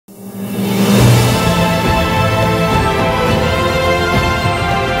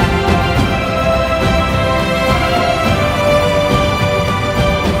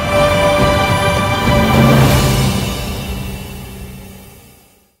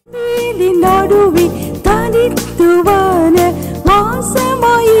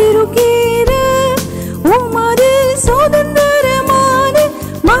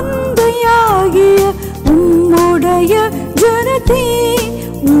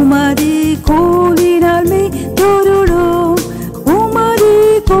உமது கோலினால் மே தொருளோம் உமது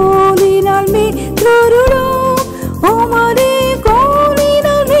கோலினால் மே தொருளோம் உமது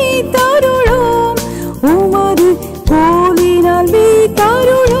கோலினால் மே தருளோம் உமது கோலினால் மே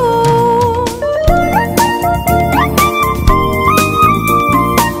தருளோம்.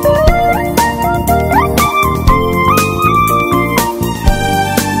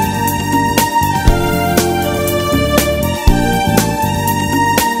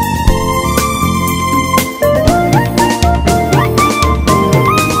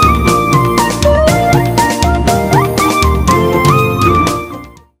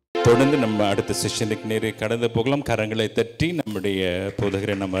 தொடர்ந்து நம்ம அடுத்த செஷனுக்கு நேரே கடந்து போகலாம். கரங்களை தட்டி நம்முடைய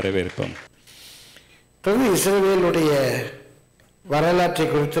போதகரை நம்ம வரவேற்போம். இஸ்ரவேலுடைய வரலாற்றை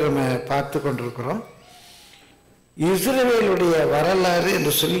குறித்து நம்ம பார்த்து கொண்டிருக்கிறோம். இஸ்ரவேலுடைய வரலாறு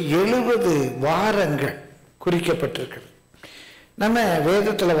என்று சொல்லி 70 வாரங்கள் குறிக்கப்பட்டிருக்கிறது. நம்ம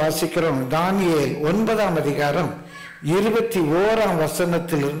வேதத்தில் வாசிக்கிறோம். தானியேல் 9ஆம் அதிகாரம் 21ஆம்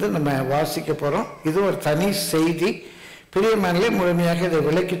வசனத்திலிருந்து நம்ம வாசிக்க போகிறோம். இது ஒரு தனி செய்தி. பிரியமானே, முழுமையாக இதை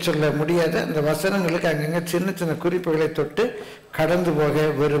விளக்கி சொல்ல முடியாத அந்த வசனங்களுக்கு அங்கங்கே சின்ன சின்ன குறிப்புகளை தொட்டு கடந்து போக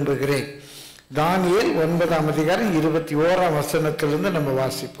விரும்புகிறேன். தானியேல் 9ஆம் அதிகாரம் 21ஆம் வசனத்திலிருந்து நம்ம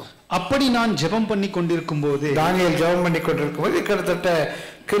வாசிப்போம். அப்படி நான் ஜெபம் பண்ணி கொண்டிருக்கும் போது, தானியேல் ஜெபம் பண்ணி கொண்டிருக்கும் போது கிட்டத்தட்ட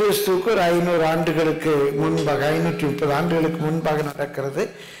கிறிஸ்துவுக்கு ஒரு 500 ஆண்டுகளுக்கு முன்பாக, 530 ஆண்டுகளுக்கு முன்பாக நடக்கிறது.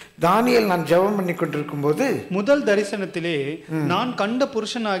 தானியேல் நான் ஜெபம் பண்ணி கொண்டிருக்கும் போது முதல் தரிசனத்திலே நான் கண்ட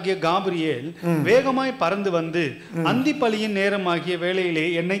புருஷனாகிய காபிரியேல் வேகமாய் பறந்து வந்து அந்திப்பலியின் நேரமாகிய வேளையிலே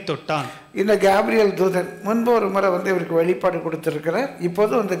என்னை தொட்டான். இந்த காபிரியேல் தூதன் முன்பு ஒரு முறை வந்து இவருக்கு வெளிப்பாடு கொடுத்திருக்கிறார்.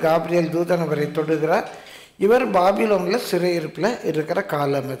 இப்போது வந்து காபிரியேல் தூதன் அவரை தொடுகிறார். இவர் பாபிலோனில் சிறையிருப்பில் இருக்கிற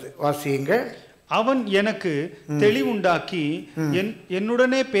காலம் அது. வாசியுங்கள். அவன் எனக்கு தெளிவுண்டாக்கி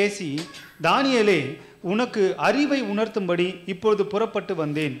என்னுடனே பேசி, தானியேலே, உனக்கு அறிவை உணர்த்தும்படி இப்பொழுது புறப்பட்டு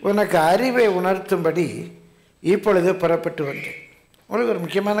வந்தேன். உனக்கு அறிவை உணர்த்தும்படி இப்பொழுது புறப்பட்டு வந்தேன். உங்களுக்கு ஒரு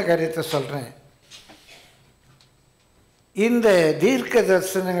முக்கியமான காரியத்தை சொல்கிறேன். இந்த தீர்க்க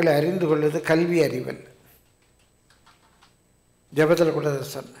தரிசனங்களை அறிந்து கொள்வது கல்வி அறிவல். ஜபத்தில் கூட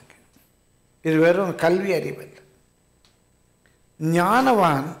சொன்னாங்க, இது வெறும் கல்வி அறிவல்.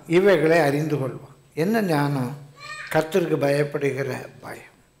 ஞானவான் இவைகளை அறிந்து கொள்வான். என்ன ஞானம்? கர்த்தருக்கு பயப்படுகிற பயம்.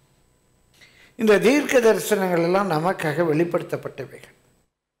 இந்த தீர்க்க தரிசனங்கள் எல்லாம் நமக்காக வெளிப்படுத்தப்பட்டவைகள்.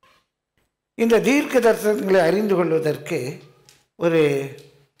 இந்த தீர்க்க தரிசனங்களை அறிந்து கொள்வதற்கு ஒரு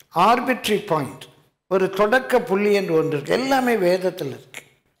ஆர்பிட்ரி பாயிண்ட், ஒரு தொடக்க புள்ளி என்று ஒன்று இருக்கு. எல்லாமே வேதத்தில் இருக்கு.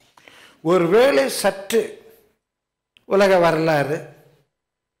 ஒருவேளை சற்று உலக வரலாறு,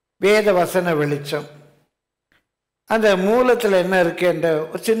 வேத வசன வெளிச்சம், அந்த மூலத்தில் என்ன இருக்கு என்ற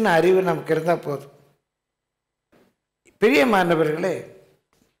ஒரு சின்ன அறிவு நமக்கு இருந்தால் போதும். பிரியமானவர்களே,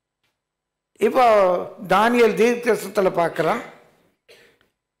 இப்போ தானியேல் தீர்க்கதரிசனத்தில் பார்க்குறான்.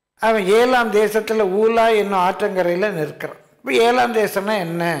 அவன் 7ஆம் தேசத்தில் ஊலா என்னும் ஆற்றங்கரையில் நிற்கிறான். இப்போ 7ஆம் தேசம்னா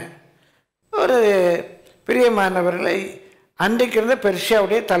என்ன? ஒரு பிரியமானவர்களை அன்றைக்கு இருந்த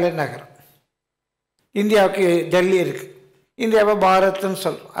பெர்ஷியாவுடைய தலைநகரம். இந்தியாவுக்கு டெல்லி இருக்குது, இந்தியாவை பாரத்ன்னு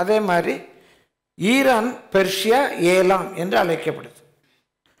சொல்கிறோம். அதே மாதிரி ஈரான் பெர்ஷியா ஏலாம் என்று அழைக்கப்படுது.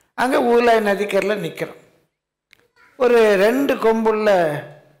 அங்கே ஊலாய் நதிக்கரையில் நிற்கிறோம். ஒரு 2 கொம்புள்ள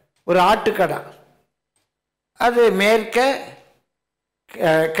ஒரு ஆட்டுக்கடா, அது மேற்க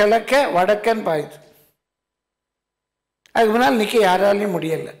கிழக்க வடக்கன்னு பாயுது. அதுக்கு முன்னால் நிற்க யாராலையும்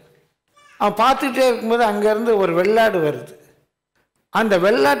முடியலை. அவன் பார்த்துட்டே இருக்கும்போது அங்கேருந்து ஒரு வெள்ளாடு வருது. அந்த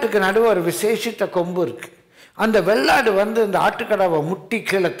வெள்ளாட்டுக்கு நடுவே ஒரு விசேஷித்த கொம்பு இருக்குது. அந்த வெள்ளாடு வந்து இந்த ஆட்டுக்கடாவை முட்டி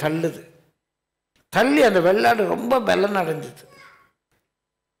கீழே தள்ளுது. தள்ளி அந்த வெள்ளாடு ரொம்ப பலம் அடைஞ்சிது.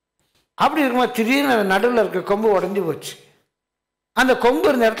 அப்படி இருக்கும்போது திடீர்னு நடுவில் இருக்க கொம்பு உடஞ்சி போச்சு. அந்த கொம்பு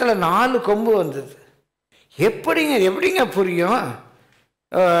இருந்த இடத்துல 4 கொம்பு வந்தது. எப்படிங்க புரியும்?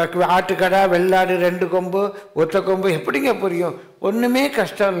 ஆட்டுக்கடா, வெள்ளாடு, 2 கொம்பு, ஒத்த கொம்பு, எப்படிங்க புரியும்? ஒன்றுமே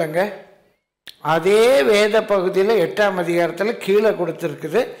கஷ்டம் இல்லைங்க. அதே வேத பகுதியில் 8ஆம் அதிகாரத்தில் கீழே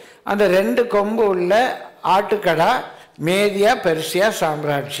கொடுத்துருக்குது. அந்த 2 கொம்பு உள்ள ஆட்டுக்கடா மேதியா பெர்சியா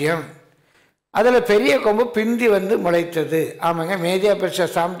சாம்ராஜ்யம். அதில் பெரிய கொம்பு பிந்தி வந்து முளைத்தது. ஆமாங்க, மேதியா பெர்சியா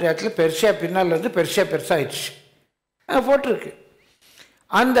சாம்ராஜ்யத்தில் பெர்சியா பின்னால் வந்து பெர்சியா பெருசாகிடுச்சு போட்டிருக்கு.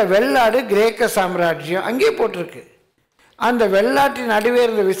 அந்த வெள்ளாடு கிரேக்க சாம்ராஜ்யம் அங்கேயே போட்டிருக்கு. அந்த வெள்ளாட்டின் நடுவே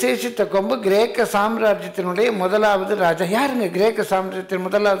இருந்த விசேஷித்த கொம்பு கிரேக்க சாம்ராஜ்யத்தினுடைய முதலாவது ராஜா. யாருங்க கிரேக்க சாம்ராஜ்யத்தின்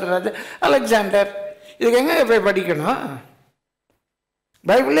முதலாவது ராஜா? அலெக்சாண்டர். இதுக்கு எங்கே போய் படிக்கணும்?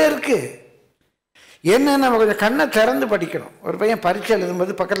 பைபிளே இருக்கு. என்ன, நம்ம கொஞ்சம் கண்ணை திறந்து படிக்கணும். ஒரு பையன் பரீட்சை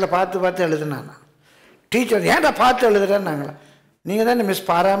எழுதும்போது பக்கத்தில் பார்த்து எழுதுனானா, டீச்சர் ஏன்டா பார்த்து எழுதுறேன்னாங்களா? நீங்கள் தான் மிஸ்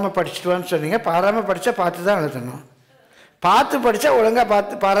பாராமல் படிச்சுட்டுவான்னு சொன்னீங்க. பாராமல் படித்தா பார்த்து தான் எழுதணும். பார்த்து படித்தா ஒழுங்காக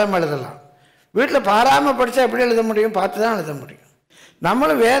பார்த்து பாராமல் எழுதலாம். வீட்டில் பாராமல் படித்தா எப்படி எழுத முடியும்? பார்த்து தான் எழுத முடியும்.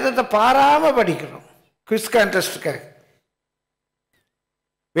 நம்மளும் வேதத்தை பாராமல் படிக்கிறோம். குவிஸ் கான்டெஸ்டுக்காக,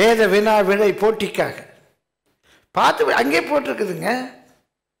 வேத வினா விடை போட்டிக்காக பார்த்து அங்கே போட்டிருக்குதுங்க.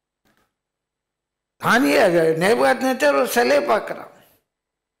 நேபுகாத்நேச்சர் ஒரு சிலையை பார்க்குறான்.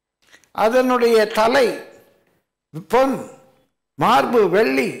 அதனுடைய தலை பொன், மார்பு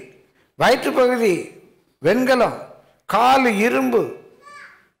வெள்ளி, வயிற்று பகுதி வெண்கலம், காலு இரும்பு,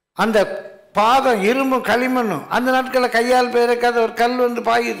 அந்த பாதம் இரும்பு களிமண்ணும். அந்த நாட்களில் கையால் பெயர்க்காத ஒரு கல் வந்து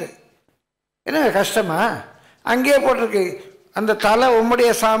பாயுது. என்ன கஷ்டமா? அங்கேயே போட்டிருக்கு, அந்த தலை உம்முடைய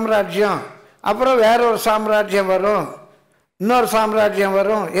சாம்ராஜ்யம், அப்புறம் வேற ஒரு சாம்ராஜ்யம் வரும், இன்னொரு சாம்ராஜ்யம்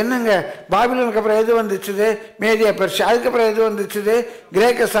வரும். என்னங்க, பாபிலோனுக்கு அப்புறம் எது வந்துச்சுது? மேதியா பெர்ஷியா. அதுக்கப்புறம் எது வந்துச்சுது?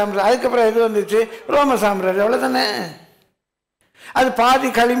 கிரேக்க சாம்ராஜ்யம். அதுக்கப்புறம் எது வந்துச்சு? ரோம சாம்ராஜ்யம். அவ்வளோதானே. அது பாதி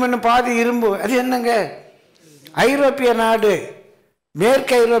களிமண் பாதி இரும்பு. அது என்னங்க? ஐரோப்பிய நாடு,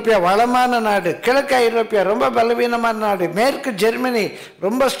 மேற்கு ஐரோப்பியா வளமான நாடு, கிழக்கு ஐரோப்பியா ரொம்ப பலவீனமான நாடு, மேற்கு ஜெர்மனி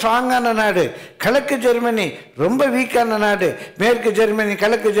ரொம்ப ஸ்ட்ராங்கான நாடு, கிழக்கு ஜெர்மனி ரொம்ப வீக்கான நாடு. மேற்கு ஜெர்மனி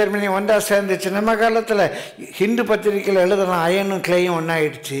கிழக்கு ஜெர்மனி ஒன்றா சேர்ந்துச்சு. நம்ம காலத்தில் ஹிந்து பத்திரிகையில் எழுதலாம், அயனும் கிளையும்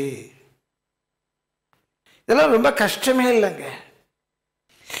ஒன்றாயிடுச்சு. இதெல்லாம் ரொம்ப கஷ்டமே இல்லைங்க.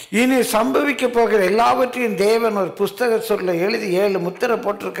 இனி சம்பவிக்க போகிற எல்லாவற்றையும் தேவன் ஒரு புஸ்தக சொல்ல எழுதி 7 முத்திரை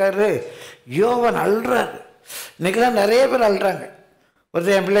போட்டிருக்காரு. யோவன் அழுறாரு. இன்னைக்கெல்லாம் நிறைய பேர் அழுறாங்க.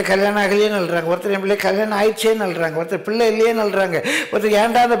 ஒருத்தர் என் பிள்ளை கல்யாணம் ஆகலையேன்னு அழுறாங்க, ஒருத்தர் என் பிள்ளை கல்யாணம் ஆயிடுச்சேன்னு அழுறாங்க, ஒருத்தர் பிள்ளை இல்லையேன்னு அழுறாங்க, ஒருத்தர்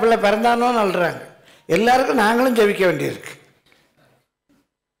ஏன்டா அந்த பிள்ளை பிறந்தானோன்னு அழுறாங்க. எல்லாருக்கும் நாங்களும் ஜெபிக்க வேண்டியிருக்கு.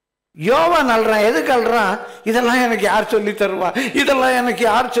 யோவான் அழுறான். எதுக்கு அழுறான்? இதெல்லாம் எனக்கு யார் சொல்லி தருவா, இதெல்லாம் எனக்கு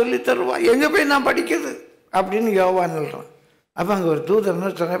யார் சொல்லி தருவா, எங்கே போய் நான் படிக்கிறது அப்படின்னு யோவான் அழுறான். அப்போ அங்கே ஒரு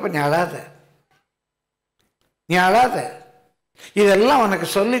தூதர்னு சொன்னப்ப, நீ அழாத, நீ அழாத, இதெல்லாம் உனக்கு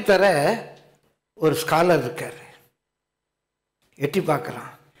சொல்லித்தர ஒரு ஸ்காலர் இருக்கார். எட்டி பார்க்குறான்.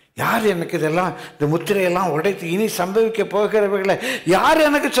 யார் எனக்கு இதெல்லாம், இந்த முத்திரையெல்லாம் உடைத்து இனி சம்பவிக்க போகிறவர்களை யார்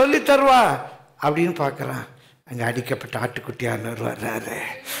எனக்கு சொல்லி தருவா அப்படின்னு பார்க்குறான். அங்கே அடிக்கப்பட்ட ஆட்டுக்குட்டியானவர் வர்றாரு.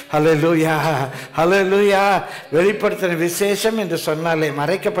 ஹல்லேலூயா, ஹல்லேலூயா. வெளிப்படுத்தின விசேஷம் என்று சொன்னாலே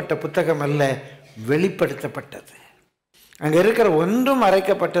மறைக்கப்பட்ட புத்தகம் அல்ல, வெளிப்படுத்தப்பட்டது. அங்கே இருக்கிற ஒன்றும்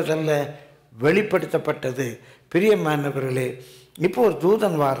மறைக்கப்பட்டதல்ல, வெளிப்படுத்தப்பட்டது. பிரியமானவர்களே, இப்போ ஒரு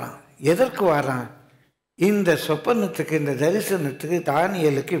தூதன் வாரான். எதற்கு வாரான்? இந்த சொப்பனத்துக்கு, இந்த தரிசனத்துக்கு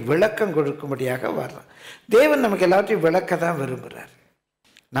தானியேலுக்கு விளக்கம் கொடுக்கும்படியாக வர்றான். தேவன் நமக்கு எல்லாத்தையும் விளக்க தான் விரும்புகிறார்.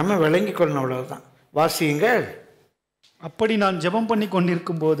 நம்ம விளங்கி கொள்ளணும், அவ்வளவுதான். வாசியுங்கள். அப்படி நான் ஜெபம் பண்ணி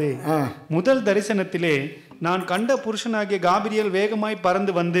கொண்டிருக்கும் போது முதல் தரிசனத்திலே நான் கண்ட புருஷனாகிய காபிரியல் வேகமாய்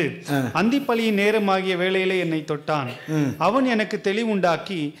பறந்து வந்து அந்திப்பலியின் நேரமாகிய வேளையிலே என்னை தொட்டான். அவன் எனக்கு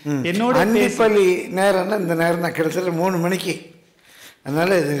தெளிவுண்டாக்கி என்னோட அந்திப்பலி நேரம்னா இந்த நேரம் தான், கிட்டத்தட்ட 3 மணிக்கு.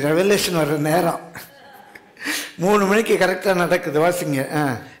 அதனால இது ரெவலேஷன் வர்ற நேரம். 3 மணிக்கு கரெக்டாக நடக்குது. வாசிங்க.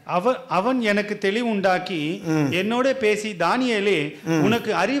 அவன் எனக்கு தெளிவுண்டாக்கி என்னோட பேசி, தானியேலே,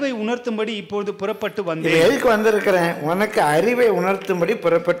 உனக்கு அறிவை உணர்த்தும்படி இப்பொழுது புறப்பட்டு வந்தேன். எதுக்கு வந்திருக்கிறேன்? உனக்கு அறிவை உணர்த்தும்படி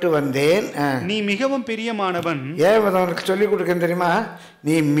புறப்பட்டு வந்தேன். நீ மிகவும் பிரியமானவன். ஏன் உனக்கு சொல்லிக் கொடுக்க தெரியுமா?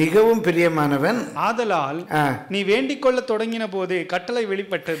 நீ மிகவும் பிரியமானவன். ஆதலால் நீ வேண்டிக் கொள்ள தொடங்கின போதே கட்டளை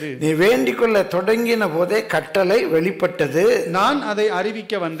வெளிப்பட்டது. நீ வேண்டிக் கொள்ள தொடங்கின போதே கட்டளை வெளிப்பட்டது. நான் அதை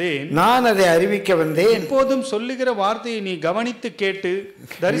அறிவிக்க வந்தேன். நான் அதை அறிவிக்க வந்தேன். இப்போதும் சொல்லுகிற வார்த்தையை நீ கவனித்து கேட்டு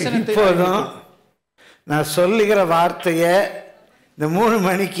தரிசனத்தை. இப்போதும் நான் சொல்லுகிற வார்த்தைய இந்த 3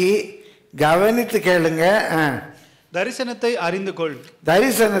 மணிக்கு கவனித்து கேளுங்க. தரிசனத்தை அறிந்து கொள்.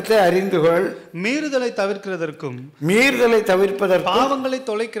 தரிசனத்தை அறிந்து கொள். மீறுதலை தவிர்க்கிறதற்கும், மீறுதலை தவிர்ப்பதற்கும், பாவங்களை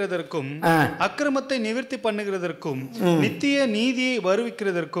தொலைக்கிறதற்கும், அக்கிரமத்தை நிவர்த்தி பண்ணுகிறதற்கும், நித்திய நீதியை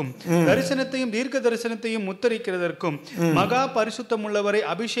வருவிக்கிறதற்கும், தரிசனத்தையும் தீர்க்க தரிசனத்தையும் முத்தரிக்கிறதற்கும், மகா பரிசுத்தம் உள்ளவரை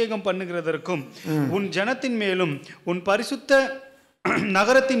அபிஷேகம் பண்ணுகிறதற்கும், உன் ஜனத்தின் மேலும் உன் பரிசுத்த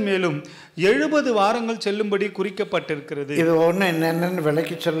நகரத்தின் மேலும் 70 வாரங்கள் செல்லும்படி குறிக்கப்பட்டிருக்கிறது. இது ஒன்று என்னென்னு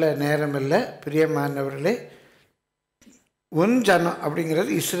விளக்கி சொல்ல நேரம் இல்லை. பிரியமானவர்களே, உன் ஜனம் அப்படிங்கிறது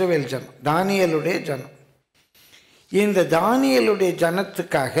இஸ்ரவேல் ஜனம், தானியேலுடைய ஜனம். இந்த தானியேலுடைய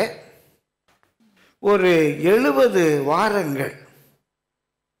ஜனத்துக்காக ஒரு 70 வாரங்கள்,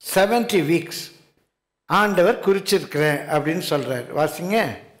 70 வீக்ஸ் ஆண்டவர் குறிச்சிருக்கிறேன் அப்படின்னு சொல்றார். வாசிங்க.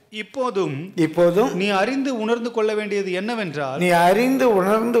 இப்போதும் நீ அறிந்து உணர்ந்து கொள்ள வேண்டியது என்னவென்றால், நீ அறிந்து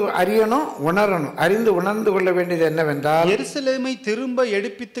உணர்ந்து உணரணும். அறிந்து உணர்ந்து கொள்ள வேண்டியது என்னவென்றால், எருசலேமை திரும்ப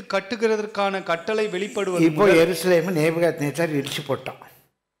எடுப்பித்து கட்டுகிறதற்கான கட்டளை வெளிப்படுவது. இப்போ எருசலேமை நேபுகாத்நேச்சார் இடிச்சு போட்டான்.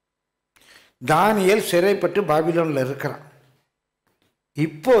 தானியேல் சிறைப்பட்டு பாபிலோன்ல இருக்கிறான்.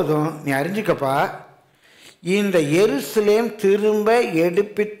 இப்போதும் நீ அறிஞ்சுக்கப்பா, இந்த எருசலேம் திரும்ப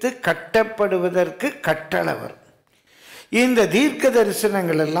எடுப்பித்து கட்டப்படுவதற்கு கட்டளை வரும். இந்த தீர்க்க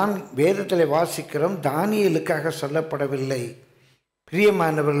தரிசனங்கள் எல்லாம் வேதத்தில் வாசிக்கிறோம், தானியேலுக்காக சொல்லப்படவில்லை,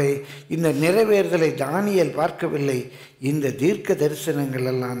 பிரியமானவர்களே, இந்த நிறைவேறுதலை தானியேல் பார்க்கவில்லை. இந்த தீர்க்க தரிசனங்கள்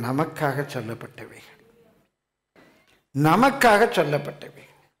எல்லாம் நமக்காக சொல்லப்பட்டவைகள், நமக்காக சொல்லப்பட்டவை.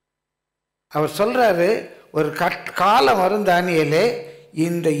 அவர் சொல்றாரு, ஒரு காலம் வரும் தானியேலே,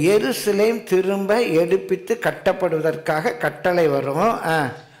 இந்த எருசலேம் திரும்ப எடுப்பித்து கட்டப்படுவதற்காக கட்டளை வரும்.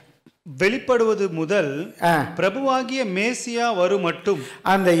 வெளிப்படுவது முதல் பிரபுவாகிய மேசியா வரும் மட்டும்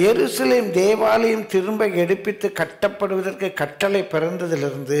அந்த எருசலேம் தேவாலயம் திரும்ப எடுப்பித்து கட்டப்படுவதற்கு கட்டளை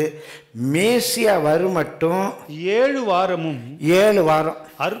பிறந்ததிலிருந்து மேசியா வரும் மட்டும் 7 வாரமும் 7 வாரம்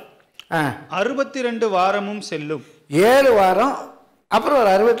 62 வாரமும் செல்லும். 7 வாரம் அப்புறம்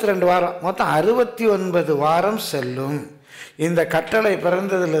ஒரு 62 வாரம், மொத்தம் 69 வாரம் செல்லும். இந்த கட்டளை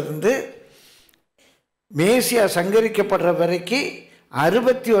பிறந்ததிலிருந்து மேசியா சங்கரிக்கப்படுற வரைக்கும்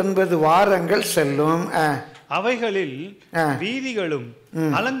 69 வாரங்கள் செல்லும். அவைகளில் வீதிகளும்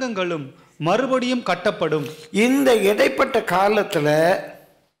அலங்கங்களும் மறுபடியும் கட்டப்படும். இந்த இடைப்பட்ட காலத்துல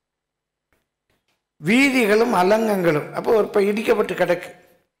வீதிகளும் அலங்கங்களும், அப்போ ஒரு இடிக்கப்பட்டு கிடக்கு,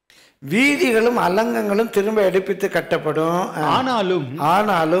 வீதிகளும் அலங்கங்களும் திரும்ப எடுப்பித்து கட்டப்படும். ஆனாலும்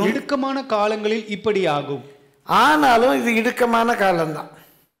இடுக்கமான காலங்களில் இப்படி ஆகும். ஆனாலும் இது இடுக்கமான காலம்தான்,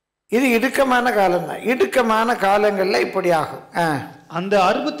 இது இடுக்கமான காலம்தான். இடுக்கமான காலங்கள்ல இப்படி ஆகும். அந்த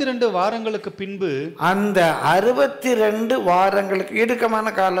 62 வாரங்களுக்கு பின்பு, அந்த 62 வாரங்களுக்கு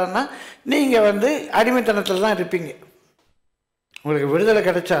இடுக்கமான காலம்னா நீங்க அடிமைத்தனத்தில் தான் இருப்பீங்க. உங்களுக்கு விடுதலை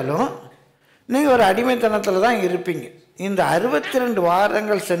கிடைச்சாலும் நீங்க ஒரு அடிமைத்தனத்தில் தான் இருப்பீங்க. இந்த 62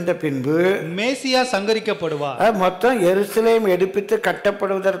 வாரங்கள் சென்ற பின்பு மேசியா சங்கரிக்கப்படுவார். மொத்தம் எருசலேம் எடுப்பித்து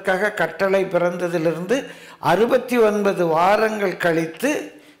கட்டப்படுவதற்காக கட்டளை பிறந்ததிலிருந்து 69 வாரங்கள் கழித்து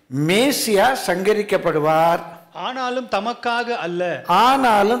மேசியா சங்கரிக்கப்படுவார். ஆனாலும்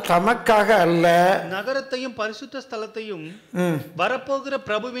தமக்காக அல்ல, நகரத்தையும் பரிசுத்த ஸ்தலத்தையும் வரப்போகிற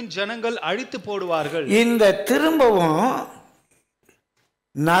பிரபுவின் ஜனங்கள் அழித்து போடுவார்கள். இந்த திரும்பவும்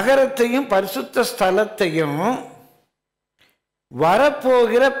நகரத்தையும் பரிசுத்த ஸ்தலத்தையும்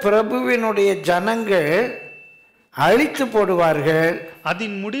வரப்போகிற பிரபுவினுடைய ஜனங்கள் அழித்து போடுவார்கள்.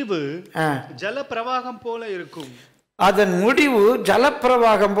 அதன் முடிவு ஜல பிரவாகம் போல இருக்கும். அதன் முடிவு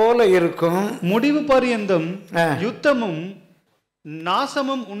ஜலப்பிரவாகம் போல இருக்கும். முடிவு பரியந்தம் யுத்தமும்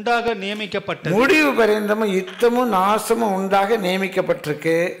நாசமும் உண்டாக நியமிக்கப்பட்டது. முடிவு பரியந்தமும் யுத்தமும் நாசமும் உண்டாக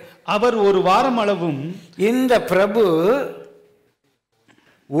நியமிக்கப்பட்டிருக்கு. அவர் ஒரு வாரம் அளவும், இந்த பிரபு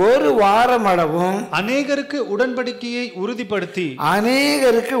ஒரு வாரம் அளவும் அநேகருக்கு உடன்படிக்கையை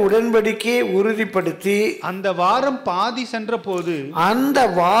உறுதிப்படுத்தி அந்த வாரம் பாதி சென்ற போது, அந்த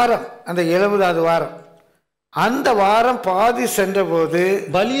வாரம், அந்த 70வது வாரம், அந்த வாரம் பாதி சென்ற போது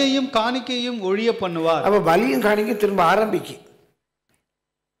பலியையும் காணிக்கையும் ஒழிய பண்ணுவார். அப்ப பலியும் காணிக்கையும் திரும்ப ஆரம்பிக்கு.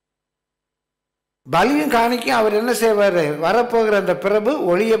 பலியும் காணிக்கையும் அவர் என்ன செய்வார்? வரப்போகிற அந்த பிரபு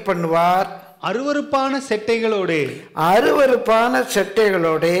ஒழிய பண்ணுவார். அருவருப்பான செட்டைகளோட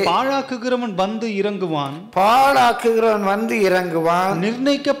பாழாக்குகிறவன் வந்து இறங்குவான்.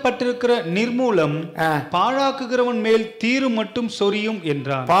 நிர்ணயிக்கப்பட்டிருக்கிற நிர்மூலம் பாழாக்குகிறவன் மேல் தீரு மட்டும் சொரியும்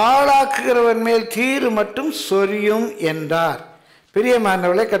என்றார். பாழாக்குகிறவன் மேல் தீரு மட்டும் சொரியும் என்றார்.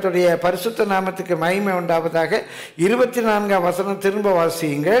 பிரியமானவர்களே, கர்த்தருடைய பரிசுத்த நாமத்துக்கு மகிமை உண்டாவதாக. 24ஆம் வசனம் திரும்ப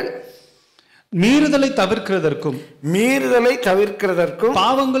வாசியுங்கள். மீறுதலை தவிர்க்கிறதற்கும்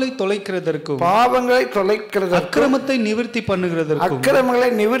பாவங்களை தொலைக்கிறதற்கும் அக்கிரமத்தை நிவர்த்தி பண்ணுகிறதற்கும்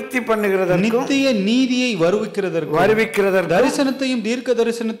நித்திய நீதியை வருவிக்கிறதற்கும் தரிசனத்தையும் தீர்க்க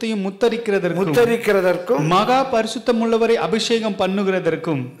தரிசனத்தையும் முத்தரிக்கிறதற்கும் மகா பரிசுத்தமுள்ளவரை அபிஷேகம்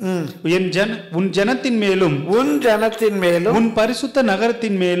பண்ணுகிறதற்கும் உன் ஜனத்தின் மேலும் உன் பரிசுத்த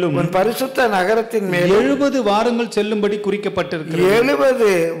நகரத்தின் மேலும் 70 வாரங்கள் செல்லும்படி குறிக்கப்பட்டிருக்கிறது. 70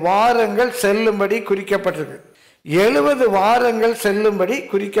 வாரங்கள் செல்லும்படி குறிக்கப்பட்டிருக்கு. 70 வாரங்கள் செல்லும்படி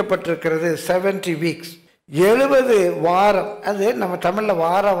குறிக்கப்பட்டிருக்கிறது. 70 வீக்ஸ், 70 வாரம். அது நம்ம தமிழ்ல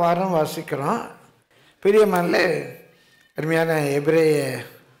வாரம் வாசிக்கிறோம். பிரியமான அருமையான எபிரேய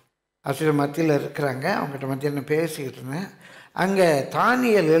ஆசிரியர் மத்தியில் இருக்கிறாங்க. அவங்ககிட்ட மத்தியான பேசிக்கிட்டு இருந்தேன். அங்கே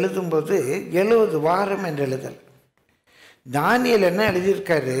தானியேல் எழுதும்போது 70 வாரம் என்று எழுதல். தானியேல் என்ன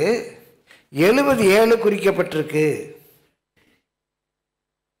எழுதியிருக்காரு? 77 குறிக்கப்பட்டிருக்கு.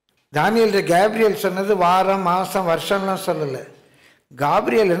 தானியேல் கேப்ரியல் சொன்னது வாரம் மாசம் வருஷம்லாம் சொல்லலை.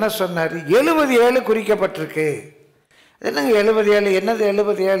 காப்ரியல் என்ன சொன்னார்? 77 குறிக்கப்பட்டிருக்கு. என்னங்க 77? என்னது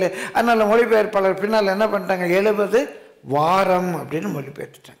 77? அதனால மொழிபெயர்ப்பாளர் பின்னால் என்ன பண்ணிட்டாங்க? 70 வாரம் அப்படின்னு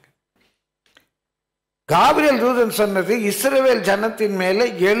மொழிபெயர்த்துட்டாங்க. காப்ரியல் தூதன் சொன்னது இஸ்ரவேல் ஜனத்தின் மேலே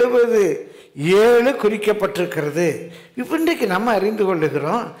 77 குறிக்கப்பட்டிருக்கிறது. இன்றைக்கு நம்ம அறிந்து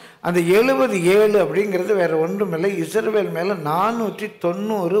கொள்ளுகிறோம் அந்த 77 அப்படிங்கிறது வேற ஒன்றும் இல்லை, இஸ்ரவேல் மேலே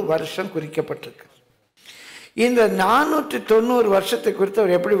 490 வருஷம் குறிக்கப்பட்டிருக்கு. இந்த 490 வருஷத்தை குறித்து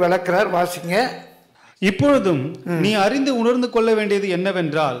அவர் எப்படி விளக்குறார்? வாசிங்க. இப்பொழுதும் நீ அறிந்து உணர்ந்து கொள்ள வேண்டியது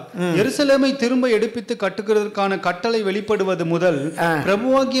என்னவென்றால், எருசலேமை திரும்ப எடுப்பித்து கட்டுகிறதற்கான கட்டளை வெளிப்படுவது முதல்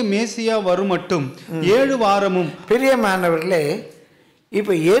பிரபுவாகிய மேசியா வரும் மட்டும் 7 வாரமும். பிரியமானவர்களே,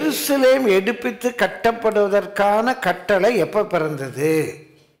 இப்ப எருசலேம் எடுப்பித்து கட்டப்படுவதற்கான கட்டளை எப்ப பிறந்தது?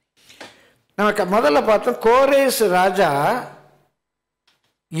 நமக்கு முதல்ல பார்த்தோம், கோரேசு ராஜா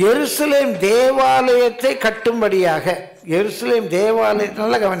எருசலேம் தேவாலயத்தை கட்டும்படியாக, எருசலேம் தேவாலயம்,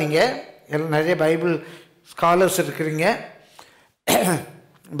 நல்லா கவனிங்க, நிறைய பைபிள் ஸ்காலர்ஸ் இருக்கிறீங்க,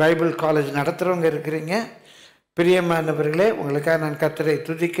 பைபிள் காலேஜ் நடத்துகிறவங்க இருக்கிறீங்க. பிரியமானவர்களே, உங்களுக்காக நான் கர்த்தரை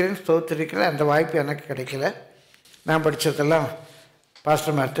துதிக்கிறேன், ஸ்தோத்திரிக்கிறேன். அந்த வாய்ப்பு எனக்கு கிடைக்கல. நான் படித்ததெல்லாம்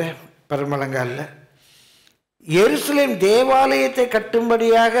பாஸ்டர் மார்ட்ட பெருமளங்காலில். எருசலேம் தேவாலயத்தை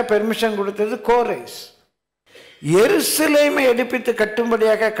கட்டும்படியாக பெர்மிஷன் கொடுத்தது கோரேஸ். எருசலேமை எடுப்பித்து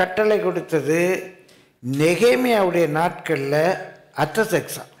கட்டும்படியாக கட்டளை கொடுத்தது நெகேமியாவுடைய நாட்களில்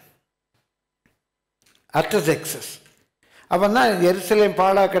அர்த்தசெக்சஸ். அவன் தான் எருசலேம்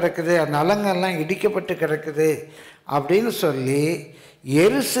பாழாக கிடக்குது, அந்த அலங்கெல்லாம் இடிக்கப்பட்டு கிடக்குது அப்படின்னு சொல்லி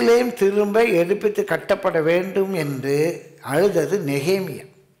எருசலேம் திரும்ப எடுப்பித்து கட்டப்பட வேண்டும் என்று அழுதது நெகேமியா.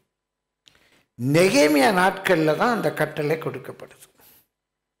 நெகேமியா நாட்களில் தான் அந்த கட்டளை கொடுக்கப்படுது.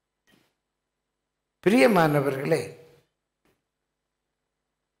 பிரியமானவர்களே,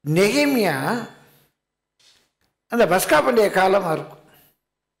 நெகேமியா அந்த பஸ்கா பண்டிகை காலமாக இருக்கும்.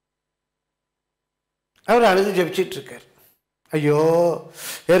 அவர் அழுது ஜெபிச்சிட்டு இருக்கார். ஐயோ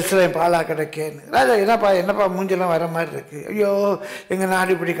எருசலேம் பாலா கிடக்கேன்னு. ராஜா, என்னப்பா மூஞ்செல்லாம் வர மாதிரி இருக்கு, ஐயோ எங்கள் நாடு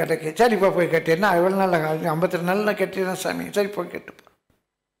இப்படி கிடக்கு. சரிப்பா போய் கட்டேன்னா, எவ்வளோ நாள் 52 நாள் நான் கட்டினேன் சாமி. சரி போய் கட்டுப்பா.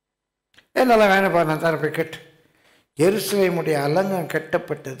 என்னெல்லாம் வேணப்பா, நான் தர போய் கட்டு. எருசலேமுடைய அலங்கம்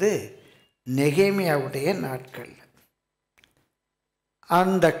கட்டப்பட்டது நெகேமியாவுடைய நாட்கள்.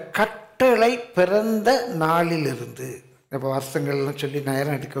 அந்த கட்டளை பிறந்த நாளிலிருந்து, இப்போ வருஷங்கள்லாம் சொல்லி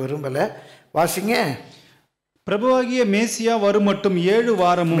நேரம் எடுக்க விரும்பலை, வாசிங்க. பிரபுவாகிய மேசியா வரும் மட்டும் 7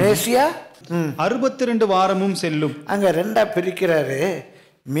 வாரமும், மேசியா 62 வாரமும் செல்லும். அங்க ரெண்டா பிரிக்கிறாரு.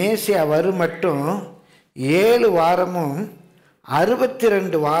 மேசியா வரும் மட்டும் 7 வாரமும்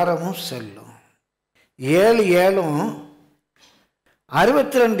 62 வாரமும் செல்லும். 7 ஏழும்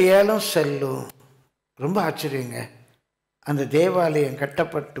 62 ஏழும் செல்லும். ரொம்ப ஆச்சரியங்க. அந்த தேவாலயம்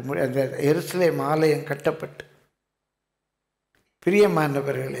கட்டப்பட்டு, அந்த எருசலேம் ஆலயம் கட்டப்பட்டு,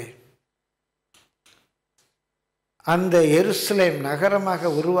 பிரியமானவர்களே, அந்த எருசலேம் நகரமாக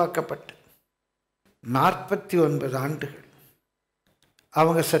உருவாக்கப்பட்டு 49 ஆண்டுகள்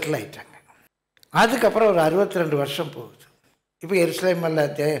அவங்க செட்டில் ஆயிட்டாங்க. அதுக்கப்புறம் ஒரு 62 வருஷம் போகுது. இப்போ எருசலேம்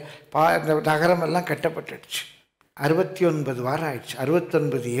எல்லாம் இந்த நகரமெல்லாம் கட்டப்பட்டுடுச்சு. 69 வாரம் ஆயிடுச்சு.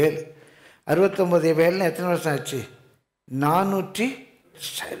 69 ஏழு 69 எத்தனை வருஷம் ஆச்சு?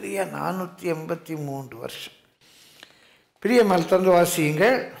 483 வருஷம். பிரியமல் தந்து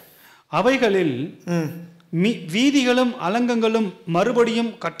வாசியுங்கள். அவைகளில் வீதிகளும் அலங்கங்களும்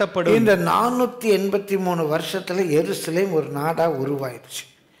மறுபடியும் கட்டப்படும். இந்த 483 வருஷத்துல எருசலேம் ஒரு நாடா உருவாயிடுச்சு.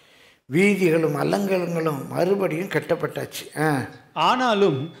 வீதிகளும் அலங்கங்களும் மறுபடியும் கட்டப்பட்டாச்சு.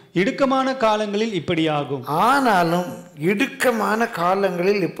 ஆனாலும் இடுக்கமான காலங்களில் இப்படியாகும்.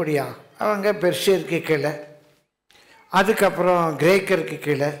 அவங்க பெர்ஷியருக்கு கீழே, அதுக்கப்புறம் கிரேக்கருக்கு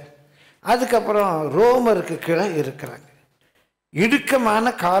கீழே, அதுக்கப்புறம் ரோமருக்கு கீழே இருக்கிறாங்க. இடுக்கமான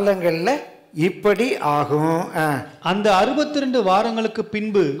காலங்களில் இப்படி ஆகும். அந்த 62 வாரங்களுக்கு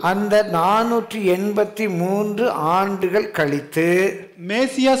பின்பு, அந்த 483 ஆண்டுகள் கழித்து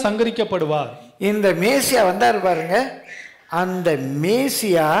மேசியா சங்கரிக்கப்படுவார். இந்த மேசியா வந்தார் பாருங்க, அந்த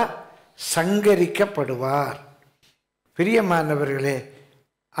மேசியா சங்கரிக்கப்படுவார். பிரியமானவர்களே,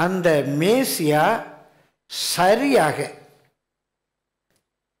 அந்த மேசியா சரியாக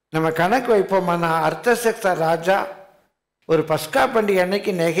நம்ம கணக்கு வைப்போமான அர்த்தசக்த ராஜா ஒரு பஸ்கா பண்டிகை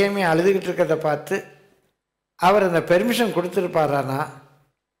அன்னைக்கு நெகேமியா அழுதுகிட்டு இருக்கிறத பார்த்து அவர் அந்த பெர்மிஷன் கொடுத்துருப்பாரானா?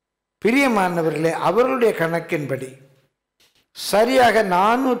 பிரியமானவர்களே, அவர்களுடைய கணக்கின்படி சரியாக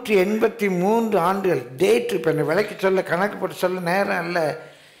 483 ஆண்டுகள் டேட். இப்போ இந்த விலைக்கு சொல்ல, கணக்கு போட்டு சொல்ல நேரம் இல்லை.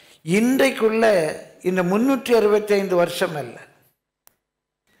 இன்றைக்குள்ள இந்த 365 வருஷம் அல்ல,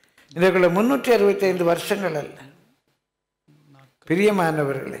 இன்றைக்குள்ள 365 வருஷங்கள் அல்ல.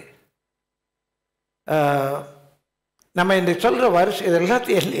 பிரியமானவர்களே, நம்ம இன்றைக்கு சொல்கிற வருஷம்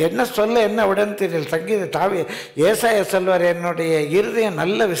இதெல்லாத்தையும் என்ன சொல்ல என்ன உடனே தெரியல. சங்கீத ஏசாயா சொல்வார், என்னுடைய இருதயம்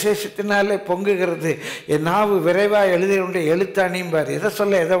நல்ல விசேஷத்தினாலே பொங்குகிறது, என் நாவு விரைவாக எழுதிய எழுத்தாணியும்பார். எதை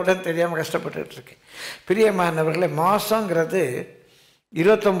சொல்ல எதை உடனே தெரியாமல் கஷ்டப்பட்டுட்டு இருக்கேன். பிரியமானவர்களே, மாதங்கிறது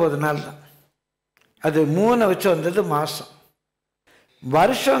 29 நாள் தான். அது 3 வச்சு வந்தது மாதம்.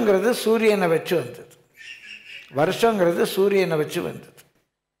 வருஷங்கிறது சூரியனை வச்சு வந்தது.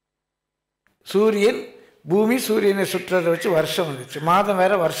 பூமி சூரியனை சுற்றுறதை வச்சு வருஷம் வந்துச்சு. மாதம்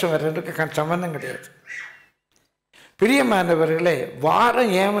வேறு வருஷம் வேறு, ரெண்டுக்கு சம்பந்தம் கிடையாது. பிரியமானவர்களே,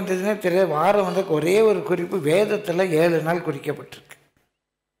 வாரம் ஏன் வந்ததுன்னே தெரியாது. வாரம் வந்து ஒரே ஒரு குறிப்பு வேதத்தில் 7 நாள் குறிக்கப்பட்டிருக்கு.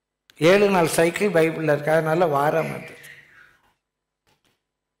 7 நாள் சைக்கிள் பைபிளில் இருக்கு. அதனால வாரம் வந்தது.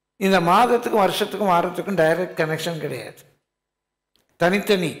 இந்த மாதத்துக்கும் வருஷத்துக்கும் வாரத்துக்கும் டைரக்ட் கனெக்ஷன் கிடையாது,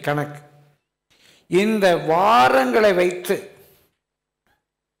 தனித்தனி கணக்கு. இந்த வாரங்களை வைத்து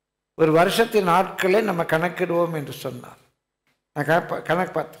ஒரு வருஷத்தின் நாட்களை நம்ம கணக்கிடுவோம் என்று சொன்னார். நான்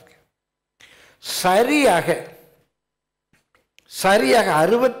கணக்கு பார்த்துருக்கேன். சரியாக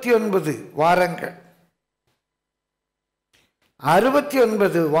 69 வாரங்கள்,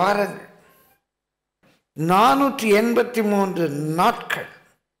 69 வாரங்கள், 483 நாட்கள்,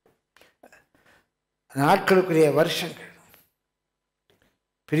 நாட்களுக்குரிய வருஷங்கள்.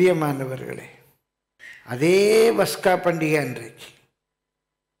 பிரியமானவர்களே, அதே பஸ்கா பண்டிகை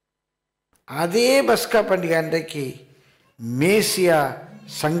அன்றைக்கு மேசியா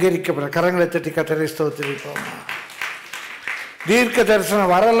சங்கரிக்கப்பட, கரங்களை தட்டி கர்த்தரை ஸ்தோத்திரிப்போம். தீர்க்க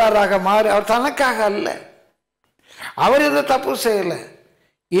தரிசனம் வரலாறாக மாறி, அவர் தனக்காக அல்ல, அவர் எந்த தப்பு செய்யல,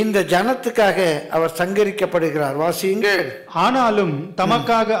 இந்த ஜனத்துக்காக அவர் சங்கரிக்கப்படுகிறார். வாசியுங்கள். ஆனாலும்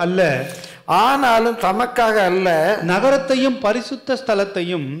தமக்காக அல்ல, நகரத்தையும் பரிசுத்த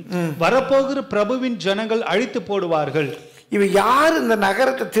ஸ்தலத்தையும் வரப்போகிற பிரபுவின் ஜனங்கள் அழித்து போடுவார்கள். இவ யார் இந்த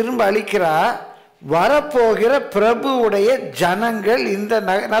நகரத்தை திரும்ப அழிக்கிறா? வரப்போகிற பிரபுவுடைய ஜனங்கள். இந்த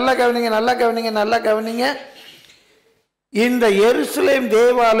நல்லா கவனிங்க. இந்த எருசலேம்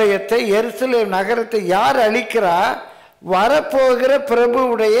தேவாலயத்தை, எருசலேம் நகரத்தை யார் அழிக்கிறா? வரப்போகிற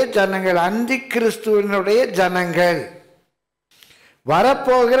பிரபுவுடைய ஜனங்கள், அந்தி கிறிஸ்துவனுடைய ஜனங்கள்.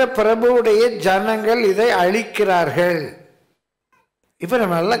 வரப்போகிற பிரபுவுடைய ஜனங்கள் இதை அழிக்கிறார்கள். இப்ப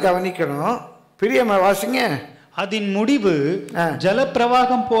நம்ம நல்லா கவனிக்கணும். பிரியமா வாசிங்க. அதன் முடிவு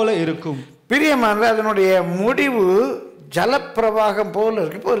ஜலப்பிரவாகம் போல இருக்கும். பிரியமான, அதனுடைய முடிவு ஜலப்பிரவாகம் போல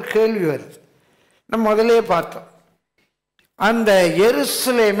இருக்கு. இப்போ ஒரு கேள்வி வருது. நம்ம முதலே பார்த்தோம், அந்த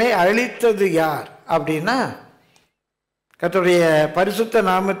எருசலேமை அழித்தது யார் அப்படின்னா, கர்த்தருடைய பரிசுத்த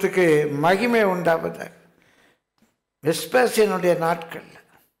நாமத்துக்கு மகிமை உண்டாவதாக, வெஸ்பாசியனுடைய நாட்கள்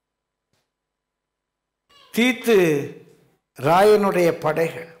தீத்து ராயனுடைய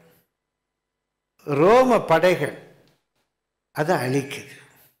படைகள், ரோம படைகள் அதை அழிக்குது.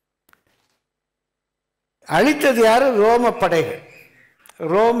 அழித்தது யாரு? ரோம படைகள்.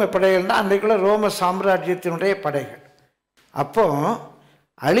 ரோம படைகள்னா அன்றைக்குள்ள ரோம சாம்ராஜ்யத்தினுடைய படைகள். அப்போ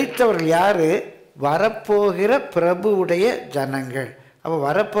அழித்தவர்கள் யாரு? வரப்போகிற பிரபுவுடைய ஜனங்கள். அப்போ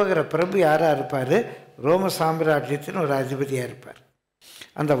வரப்போகிற பிரபு யாரா இருப்பார்? ரோம சாம்ராஜ்யத்தின் ஒரு அதிபதியாக இருப்பார்.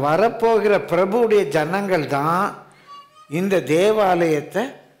 அந்த வரப்போகிற பிரபுவுடைய ஜனங்கள் தான் இந்த தேவாலயத்தை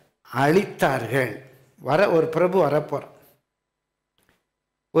அழித்தார்கள். ஒரு பிரபு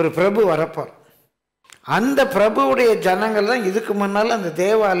வரப்போகிறார். அந்த பிரபுவுடைய ஜனங்கள் தான் இதுக்கு முன்னால் அந்த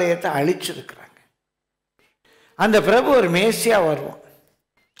தேவாலயத்தை அழிச்சிருக்கிறாங்க. அந்த பிரபு ஒரு மேசியா வருவான்,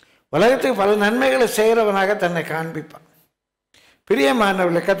 உலகத்துக்கு பல நன்மைகளை செய்கிறவனாக தன்னை காண்பிப்பான்.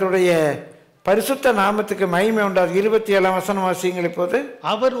 பிரியமானவர்களே, கர்த்தருடைய பரிசுத்த நாமத்துக்கு மகிமை உண்டாது. 27ஆம் வசனம் வாசியுங்கள். இப்போது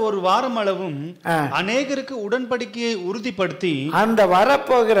அவர் ஒரு வாரம் அளவும் அநேகருக்கு உடன்படிக்கையை உறுதிப்படுத்தி, அந்த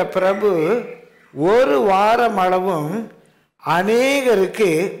வரப்போகிற பிரபு ஒரு வாரம் அளவும் அநேகருக்கு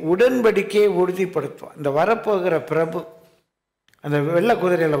உடன்படிக்கையை உறுதிப்படுத்துவான். இந்த வரப்போகிற பிரபு அந்த வெள்ளை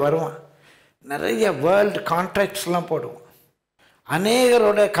குதிரையில் வருவான், நிறைய வேர்ல்டு கான்ட்ராக்ட்ஸ்லாம் போடுவான்,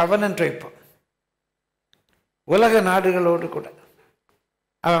 அநேகரோட கவனன்ட் வைப்பான், உலக நாடுகளோடு கூட.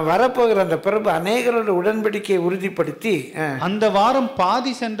 அவன் வரப்போகிற அந்த பிரபு அநேகரோட உடன்படிக்கையை உறுதிப்படுத்தி, அந்த வாரம்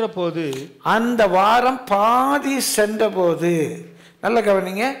பாதி சென்ற போது நல்ல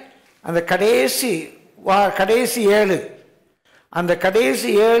கவனிங்க, அந்த கடைசி 7 அந்த கடைசி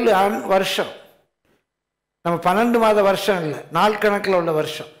 7 வருஷம், நம்ம 12 மாத வருஷம் இல்லை, நாள் கணக்கில் உள்ள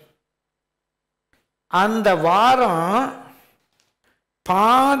வருஷம். அந்த வாரம்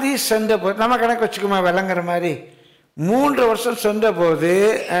பாதி சென்ற போது, நம்ம கணக்கு வச்சுக்கோமா விளங்குற மாதிரி, 3 வருஷம் சென்ற போது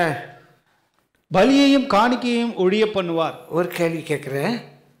பலியையும் காணிக்கையும் ஒழிய பண்ணுவார். ஒரு கேள்வி கேட்குறேன்.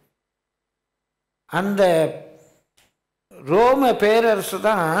 அந்த ரோம பேரரசு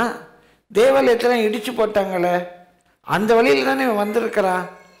தான் தேவாலயத்தெல்லாம் இடிச்சு போட்டாங்களே, அந்த வழியில் தானே இவன் வந்திருக்கிறான்.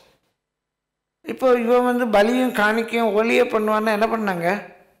 இப்போ இவன் வந்து பலியும் காணிக்கையும் ஒழிய பண்ணுவான்னு என்ன பண்ணாங்க?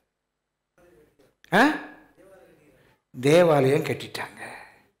 தேவாலயம் கட்டிட்டாங்க.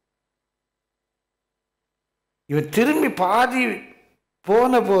 இவன் திரும்பி பாதி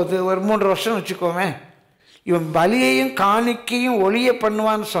போன போது ஒரு 3 வருஷம் வச்சுக்கோமே, இவன் பலியையும் காணிக்கையும் ஒழிய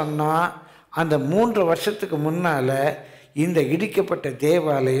பண்ணுவான்னு சொன்னால், அந்த 3 வருஷத்துக்கு முன்னால் இந்த இடிக்கப்பட்ட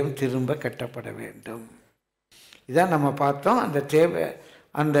தேவாலயம் திரும்ப கட்டப்பட வேண்டும். இதான் நம்ம பார்த்தோம்.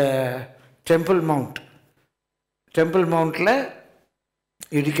 அந்த டெம்பிள் மவுண்டில்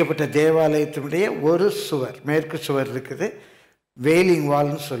இடிக்கப்பட்ட தேவாலயத்தினுடைய ஒரு சுவர், மேற்கு சுவர் இருக்குது, வெயிலிங்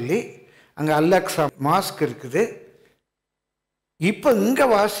வால்னு சொல்லி. அங்கே அலெக்சா மாஸ்க் இருக்குது. இப்போ இங்கே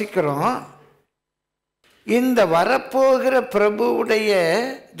வாசிக்கிறோம், இந்த வரப்போகிற பிரபுவுடைய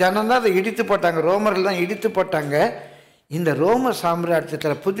ஜனந்தான் அதை இடித்து போட்டாங்க, ரோமர்கள் தான் இடித்து போட்டாங்க. இந்த ரோம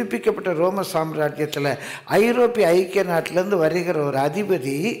சாம்ராஜ்யத்தில், புதுப்பிக்கப்பட்ட ரோம சாம்ராஜ்யத்தில் ஐரோப்பிய ஐக்கிய நாட்டிலேருந்து வருகிற ஒரு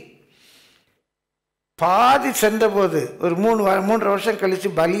அதிபதி பாதி சென்றபோது ஒரு 3 வருஷம் கழித்து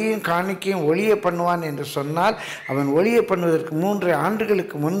பலியும் காணிக்கையும் ஒளிய பண்ணுவான் என்று சொன்னால், அவன் ஒளிய பண்ணுவதற்கு 3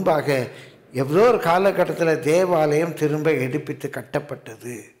 ஆண்டுகளுக்கு முன்பாக எவ்வளோ ஒரு காலகட்டத்தில் தேவாலயம் திரும்ப எடுப்பித்து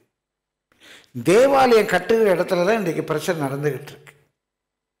கட்டப்பட்டது. தேவாலயம் கட்டுகிற இடத்துல தான் இன்றைக்கு பிரச்சனை நடந்துக்கிட்டு இருக்கு.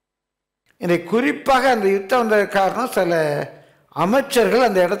 இன்றைக்கு குறிப்பாக அந்த யுத்தம் வந்த காரணம், சில அமைச்சர்கள்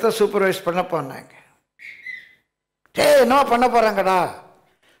அந்த இடத்த சூப்பர்வைஸ் பண்ண போனாங்க. என்னவோ பண்ண போகிறாங்கடா,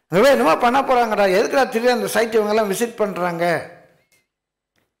 என்னமோ பண்ண போகிறாங்கடா, எதுக்குடா திரும்பி அந்த சைட் இவங்கெல்லாம் விசிட் பண்ணுறாங்க.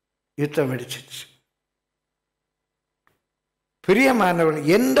 யுத்தம் வெடிச்சிச்சு. பிரியமானவர்கள்,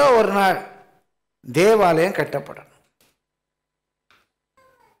 எந்தோ ஒரு நாள் தேவாலயம் கட்டப்படணும்.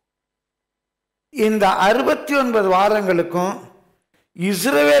 இந்த 69 வாரங்களுக்கும்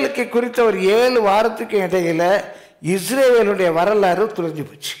இஸ்ரவேலுக்கு குறித்த ஒரு 7 வாரத்துக்கு இடையில இஸ்ரவேலுடைய வரலாறு துளைஞ்சு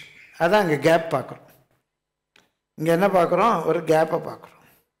போச்சு. அதான் அங்கே கேப் பார்க்குறோம். இங்கே என்ன பார்க்குறோம்? ஒரு கேப்பை பார்க்குறோம்.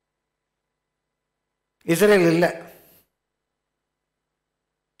 இஸ்ரேல் இல்லை,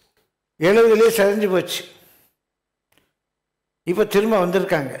 70லேயே செதஞ்சு போச்சு. இப்போ திரும்ப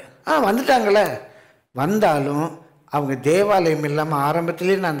வந்திருக்காங்க. வந்துட்டாங்களே. வந்தாலும் அவங்க தேவாலயம் இல்லாமல்,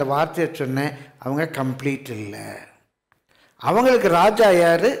 ஆரம்பத்திலே நான் அந்த வார்த்தையை சொன்னேன், அவங்க கம்ப்ளீட் இல்லை. அவங்களுக்கு ராஜா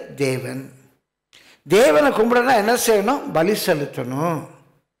யார்? தேவன். தேவனை கும்பிடனா என்ன செய்யணும்? பலி செலுத்தணும்.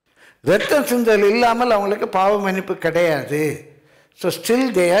 ரத்தம் சிந்தல் இல்லாமல் அவங்களுக்கு பாவ மன்னிப்பு கிடையாது. So still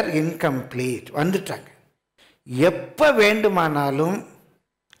they are incomplete. வந்துட்டாங்க. எப்போ வேண்டுமானாலும்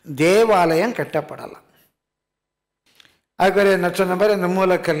தேவாலயம் கட்டப்படலாம். அதுக்கு நான் சொன்ன மாதிரி அந்த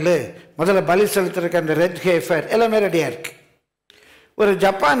மூலக்கல், முதல்ல பலி செலுத்துறதுக்கு அந்த ரெட் ஹேஃபர் எல்லாமே ரெடியாக இருக்குது. ஒரு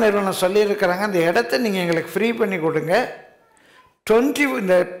ஜப்பான் நிறுவனம் சொல்லியிருக்கிறாங்க, அந்த இடத்த நீங்கள் எங்களுக்கு ஃப்ரீ பண்ணி கொடுங்க,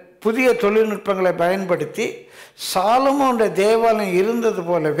 இந்த புதிய தொழில்நுட்பங்களை பயன்படுத்தி சாலமோனுடைய தேவாலயம் இருந்தது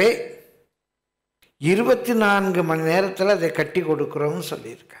போலவே 24 மணி நேரத்தில் அதை கட்டி கொடுக்குறோம்னு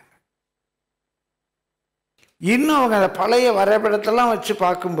சொல்லியிருக்காங்க. இன்னும் அவங்க அந்த பழைய வரைபடத்தெல்லாம் வச்சு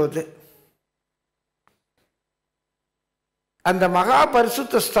பார்க்கும்போது அந்த மகா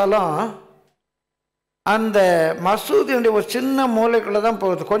பரிசுத்த ஸ்தலம் அந்த மசூதியுடைய ஒரு சின்ன மூலைக்குள்ள தான்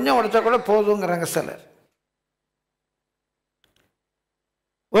போகுது. கொஞ்சம் உடைச்சா கூட போதுங்கிறாங்க சிலர்.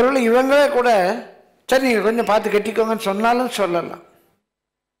 ஒருவேளை இவங்களே கூட சரி நீங்கள் கொஞ்சம் பார்த்து கட்டிக்கோங்கன்னு சொன்னாலும் சொல்லலாம்.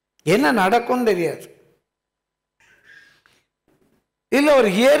 என்ன நடக்கும்னு தெரியாது. இல்லை ஒரு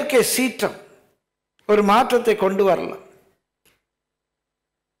இயற்கை சீற்றம் ஒரு மாற்றத்தை கொண்டு வரலாம்.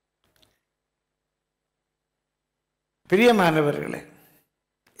 பிரியமானவர்களே,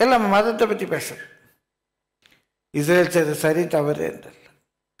 எல்லாம் மதத்தை பற்றி பேசுகிறேன். இஸ்ரேல் செய்த சரி தவறு என்றல்ல.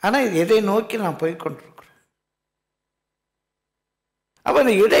 ஆனால் எதை நோக்கி நாம் போய்கொண்டிருக்கிறோம். அப்போ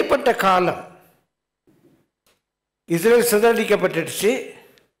இந்த இடைப்பட்ட காலம் இஸ்ரேல் சிதறடிக்கப்பட்டுடுச்சு.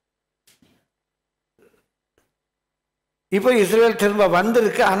 இப்போ இஸ்ரேல் திரும்ப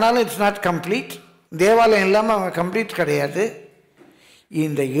வந்திருக்கு. ஆனாலும் இட்ஸ் நாட் கம்ப்ளீட். தேவாலயம் இல்லாமல் அவங்க கம்ப்ளீட் கிடையாது.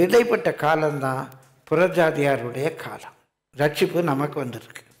 இந்த இடைப்பட்ட காலம்தான் புறஜாதியாருடைய காலம். ரட்சிப்பு நமக்கு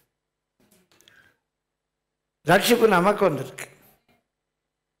வந்திருக்கு. ரட்சிப்பு நமக்கு வந்திருக்கு.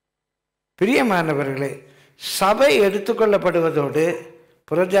 பிரியமானவர்களே, சபை எடுத்துக்கொள்ளப்படுவதோடு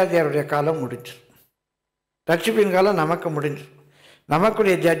புறஜாதியாருடைய காலம் முடிஞ்சு, ரட்சிப்பின் காலம் நமக்கு முடிஞ்சு.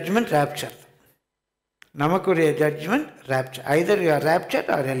 நமக்குரிய judgement rapture. நமக்குரிய judgement rapture. Hyder you are ராப்சர்ட்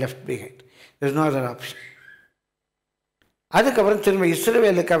are you left behind. There is no other option. அதுக்கப்புறம் திரும்ப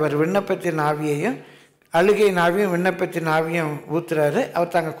இஸ்ரவேலுக்கு அவர் விண்ணப்பத்தின் ஆவியையும் அழுகையின் ஆவியும் விண்ணப்பத்தின் ஆவியும் ஊத்துறாரு.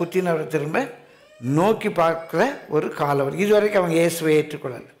 அவர் தாங்க குத்தினவரை திரும்ப நோக்கி பார்க்குற ஒரு காலம். இதுவரைக்கும் அவங்க இயேசுவை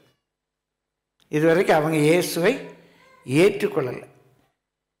ஏற்றுக்கொள்ளலை. இதுவரைக்கும் அவங்க இயேசுவை ஏற்றுக்கொள்ளலை.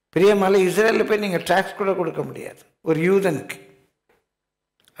 பிரியமால இஸ்ரேலில் போய் நீங்கள் டாக்ஸ் கூட கொடுக்க முடியாது ஒரு யூதனுக்கு.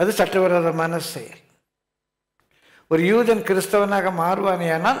 அது சட்டவிரோதமான செயல். ஒரு யூதன் கிறிஸ்தவனாக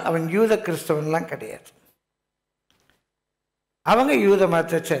மாறுவானேயானால் அவன் யூத கிறிஸ்தவன்லாம் கிடையாது. அவங்க யூத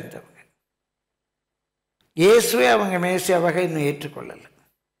மதத்தை சேர்ந்தவங்க. இயேசுவை அவங்க மேசியாவாக இன்னும் ஏற்றுக்கொள்ளலை.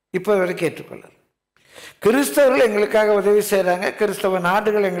 இப்போ வரைக்கும் ஏற்றுக்கொள்ளலை. கிறிஸ்தவர்கள் எங்களுக்காக உதவி செய்கிறாங்க. கிறிஸ்தவ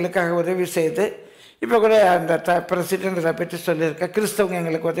நாடுகள் எங்களுக்காக உதவி செய்து, இப்போ கூட அந்த பிரசிடென்ட் அதை பற்றி சொல்லியிருக்க, கிறிஸ்தவங்க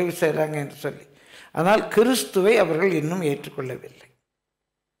எங்களுக்கு உதவி செய்கிறாங்க என்று சொல்லி. ஆனால் கிறிஸ்துவை அவர்கள் இன்னும் ஏற்றுக்கொள்ளவில்லை.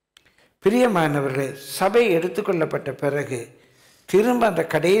 பிரியமானவர்களே, சபை எடுத்துக்கொள்ளப்பட்ட பிறகு திரும்ப அந்த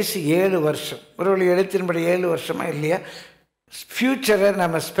கடைசி 7 வருஷம், ஒருவேளை எழுத்தின்படி 7 வருஷமா இல்லையா, ஃப்யூச்சரை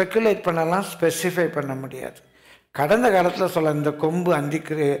நம்ம ஸ்பெக்குலேட் பண்ணலாம், ஸ்பெசிஃபை பண்ண முடியாது. கடந்த காலத்தில் சொல்ல இந்த கொம்பு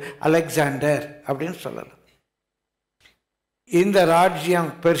அலெக்சாண்டர் அப்படின்னு சொல்லலாம், இந்த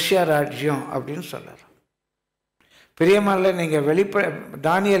ராஜ்யம் பெர்ஷியா ராஜ்யம் அப்படின்னு சொல்லலாம். பிரியமான நீங்கள்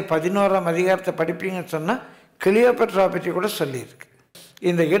தானியேல் 11ஆம் அதிகாரத்தை படிப்பீங்கன்னு சொன்னால் கிளியோபட்ரா பற்றி கூட சொல்லியிருக்கு.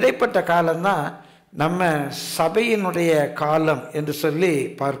 இந்த இடைப்பட்ட காலம்தான் நம்ம சபையினுடைய காலம் என்று சொல்லி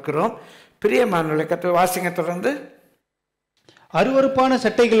பார்க்கிறோம். பிரியமானவர்களை கற்று வாசிங்க தொடர்ந்து. அருவருப்பான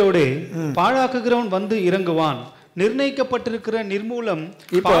சட்டைகளோடு பாழாக்குகிறவன் வந்து இறங்குவான், நிர்ணயிக்கப்பட்டிருக்கிற நிர்மூலம்.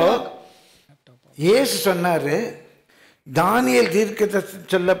 இப்போ இயேசு சொன்னாரு, தானியேல் தீர்க்கதரிசி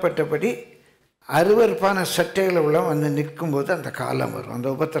சொல்லப்பட்டபடி அருவருப்பான சட்டைகள் உள்ள வந்து நிற்கும்போது அந்த காலம் வரும், அந்த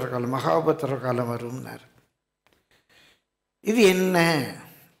உபத்திர காலம், மகா உபத்திர காலம் வரும்னார். இது என்ன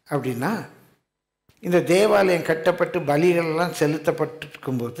அப்படின்னா, இந்த தேவாலயம் கட்டப்பட்டு பலிகளெல்லாம்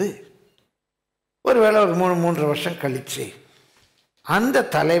செலுத்தப்பட்டிருக்கும்போது ஒருவேளை ஒரு 3-3.5 வருஷம் கழிச்சு அந்த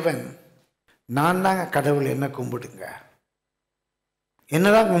தலைவன், நான் தாங்க கடவுள், என்ன கும்பிடுங்க,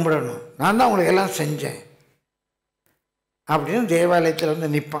 என்னதான் கும்பிடணும், நான் தான் உங்களுக்கு எல்லாம் செஞ்சேன் அப்படின்னு தேவாலயத்தில் வந்து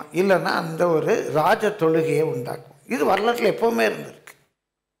நிற்பான். இல்லைன்னா அந்த ஒரு ராஜ தொழுகையை உண்டாக்கும். இது வரலாற்றில் எப்போவுமே இருந்திருக்கு.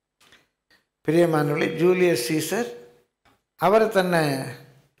 பிரியமானவர்களே, ஜூலியஸ் சீசர் அவரை தன்னை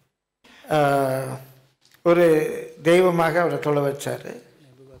ஒரு தெய்வமாக அவரை தொழ வச்சார்.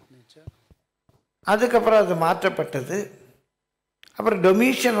 அதுக்கப்புறம் அது மாற்றப்பட்டது. அப்புறம்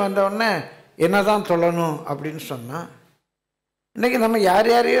டொமிஷியன் வந்தவுடனே என்ன தான் தொழணும் அப்படின்னு சொன்னால், இன்றைக்கி நம்ம யார்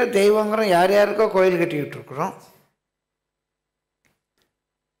யாரையோ தெய்வங்கிறோம், யார் யாருக்கோ கோயில் கட்டிக்கிட்டு இருக்கிறோம்.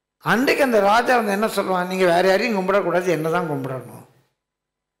 அன்றைக்கு அந்த ராஜா வந்து என்ன சொல்லுவான், நீங்கள் வேறு யாரையும் கும்பிடக்கூடாது, என்ன தான் கும்பிடணும்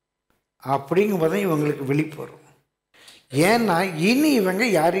அப்படிங்கும்போது இவங்களுக்கு விழிப்பு வரும். ஏன்னா இனி இவங்க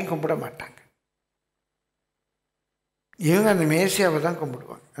யாரையும் கும்பிட மாட்டாங்க, இவங்க அந்த மேசியாவை தான்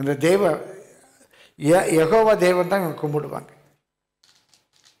கும்பிடுவாங்க, அந்த யெகோவா தேவன் தான் இவங்க கும்பிடுவாங்க.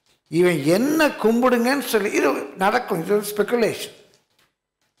 இவன் என்ன கும்பிடுங்கன்னு சொல்லி இது நடக்கும், இது ஒரு ஸ்பெக்குலேஷன்.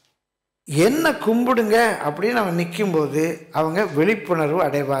 என்ன கும்பிடுங்க அப்படின்னு அவன் நிற்கும்போது அவங்க விழிப்புணர்வு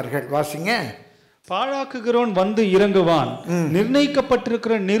அடைவார்கள். வாசிங்க. பாழாக்குகிறவன் வந்து இறங்குவான்,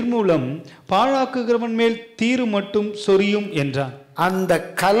 நிர்ணயிக்கப்பட்டிருக்கிற நிர்மூலம் பாழாக்குகிறவன் மேல் தீரு மட்டும் சொரியும் என்றான். அந்த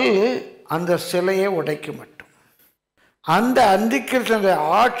கல் அந்த சிலையை உடைக்க மட்டும், அந்த அந்திக்கிறிஸ்து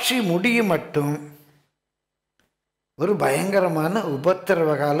ஆட்சி முடியும் மட்டும் ஒரு பயங்கரமான உபத்திரவ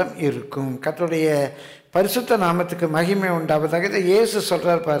காலம் இருக்கும். கர்த்தருடைய பரிசுத்த நாமத்துக்கு மகிமை உண்டாவதாக. இதை இயேசு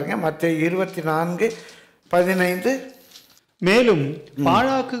சொல்றார் பாருங்க, மத்தேயு 24:15. மேலும்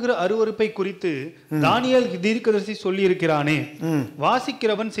பாழாக்குகிற அருவருப்பை குறித்து தானியேல் தீர்க்கதரிசி சொல்லி இருக்கிறானே,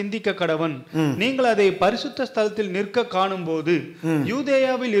 வாசிக்கிறவன் சிந்திக்க கடவன். நீங்கள் அதை பரிசுத்த ஸ்தலத்தில் நிற்க காணும் போது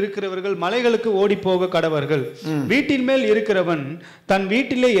யூதேயாவில் இருக்கிறவர்கள் மலைகளுக்கு ஓடி போக கடவர்கள். வீட்டின் மேல் இருக்கிறவன் தன்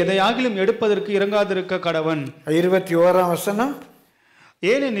வீட்டிலே எதையாகிலும் எடுப்பதற்கு இறங்காதிருக்க கடவன். 21ஆம் வசனம்.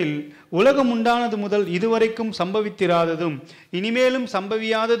 ஏனெனில் உலகம் உண்டானது முதல் இதுவரைக்கும் சம்பவித்திராததும் இனிமேலும்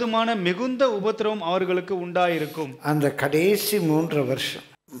சம்பவியாததுமான மிகுந்த உபத்திரவம் அவர்களுக்கு உண்டாயிருக்கும். அந்த கடைசி 3 வருஷம்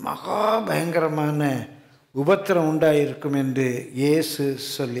மகா பயங்கரமான உபத்திரம் உண்டாயிருக்கும் என்று இயேசு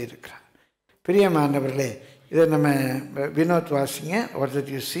சொல்லியிருக்கிறார். பிரியமானவர்களே, இதை நம்ம வினோத் வாசிங்க. What did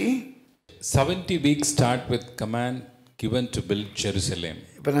you see? 70 weeks start with command given to build Jerusalem.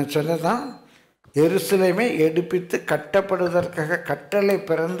 இப்போ நான் சொன்னதான், எருசலேமை எடுப்பித்து கட்டப்படுவதற்காக கட்டளை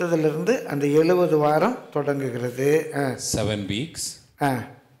பிறந்ததிலிருந்து அந்த 70 வாரம் தொடங்குகிறது. 7 weeks.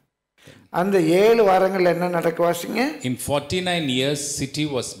 அந்த 7 வாரங்கள் என்ன நடக்க வாசிங்க. In 49 years city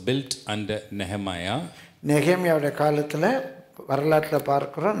was built under Nehemiah. நெகேமியாவுடைய காலத்தில் வரலாற்றில்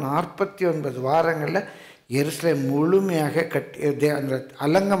பார்க்குறோம், 49 வாரங்களில் எருசலேம் முழுமையாக கட்டி, அந்த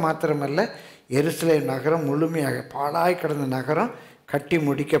அலங்கம் மாத்திரமல்ல, எருசலேம் நகரம் முழுமையாக பாழாய் கிடந்த நகரம் கட்டி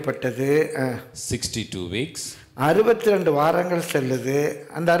முடிக்கப்பட்டது. 62 weeks. 62 வாரங்கள் செல்லுது.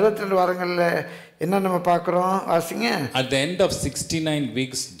 அந்த 62 வாரங்களில் என்ன நம்ம பார்க்குறோம் வாசிங்க. At the end of 69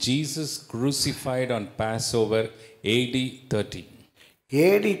 weeks Jesus crucified on Passover AD 30.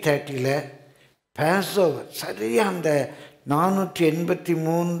 AD 30 Passover சரியாக அந்த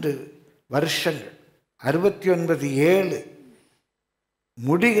 483 வருஷங்கள் 69/7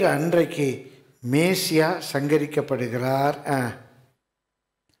 முடிகிற அன்றைக்கு மேசியா சங்கரிக்கப்படுகிறார்.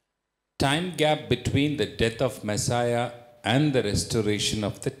 Time gap between the death of Messiah and the restoration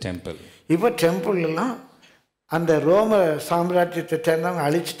of the temple. இப்போ டெம்பிள்லாம் அந்த ரோம சாம்ராஜ்யத்தை சேர்ந்தவங்க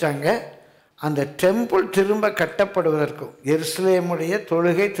அழிச்சிட்டாங்க. அந்த டெம்பிள் திரும்ப கட்டப்படுவதற்கும் எருசலேமுடைய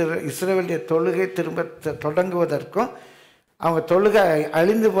தொழுகை இஸ்ரவேலுடைய தொழுகை திரும்ப தொடங்குவதற்கும் அவங்க தொழுகை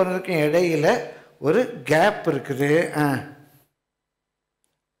அழிந்து போனதுக்கும் இடையில ஒரு கேப் இருக்குது.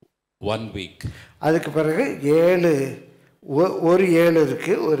 1 week. அதுக்கு பிறகு 7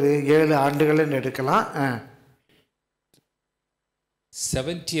 இருக்குது, ஒரு 7 ஆண்டுகள்னு எடுக்கலாம்.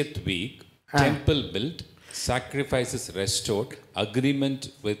 70th week, temple built, sacrifices restored, agreement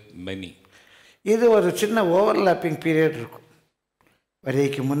with many. இது ஒரு சின்ன ஓவர்லாப்பிங் பீரியட் இருக்கும்.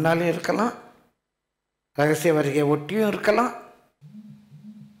 வருகைக்கு முன்னாலும் இருக்கலாம், ரகசிய வருகை ஒட்டியும் இருக்கலாம்.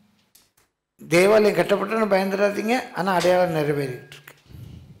 தேவாலயம் கட்டப்பட்டோன்னு பயந்துடாதீங்க, ஆனால் அடையாளம் நிறைவேறிட்டு இருக்கு.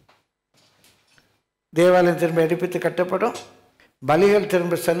 தேவாலயம் திரும்ப எடுப்பித்து கட்டப்படும், பலிகள்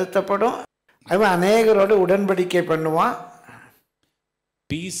திரும்ப செலுத்தப்படும், அவன் அநேகரோடு உடன்படிக்கை பண்ணுவான்.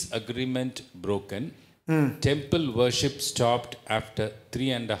 Peace agreement broken. Temple worship stopped after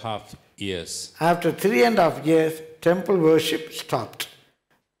 3.5 years. After 3.5 years, temple worship stopped.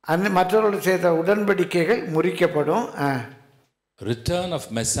 மற்றவர்களோடு செய்த உடன்படிக்கைகள் முறிக்கப்படும். Return of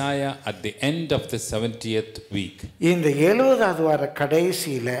Messiah at the end of the 70th week. இந்த 70வது வார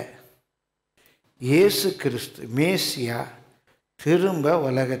கடைசியில் இயேசு கிறிஸ்து மேசியா திரும்ப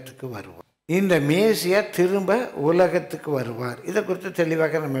உலகத்துக்கு வருவார். இந்த மேசியா திரும்ப உலகத்துக்கு வருவார். இதை குறித்து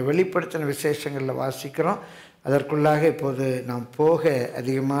தெளிவாக நம்ம வெளிப்படுத்தின விசேஷங்களில் வாசிக்கிறோம். அதற்குள்ளாக இப்போது நாம் போக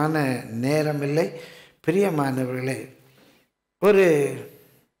அதிகமான நேரம் இல்லை. பிரியமானவர்களே, ஒரு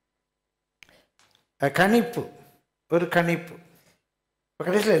கணிப்பு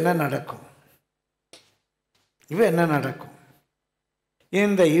கடைசியில் என்ன நடக்கும்? என்ன நடக்கும்?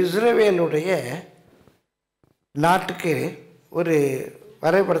 இந்த இஸ்ரவேலுடைய நாட்டுக்கு ஒரு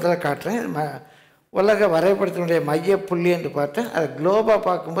வரைபடத்தில் காட்டுறேன். உலக வரைபடத்தினுடைய மையப்புள்ளி என்று பார்த்தேன். அது குளோபாக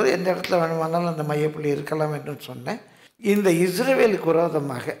பார்க்கும்போது எந்த இடத்துல வேணுமானாலும் அந்த மையப்புள்ளி இருக்கலாம் என்று சொன்னேன். இந்த இஸ்ரவேலுக்கு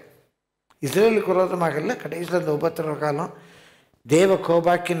விரோதமாக இல்லை, கடைசியில் இந்த உபத்திரவ காலம் தேவ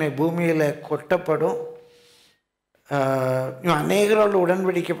கோபாக்கினை பூமியில் கொட்டப்படும். அநேகரோடு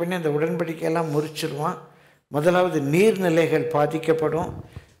உடன்படிக்கை பண்ணி அந்த உடன்படிக்கையெல்லாம் முறிச்சிருவான். முதலாவது நீர்நிலைகள் பாதிக்கப்படும்.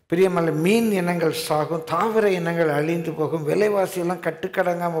 பிரியமல்ல, மீன் இனங்கள் சாகும், தாவர இனங்கள் அழிந்து போகும், விலைவாசியெல்லாம்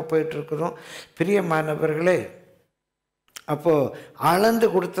கட்டுக்கடங்காமல் போயிட்டுருக்குறோம். பிரியமானவர்களே, அப்போது அளந்து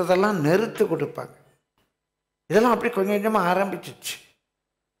கொடுத்ததெல்லாம் நெருத்து கொடுப்பாங்க. இதெல்லாம் அப்படி கொஞ்சம் கொஞ்சமாக ஆரம்பிச்சிச்சு.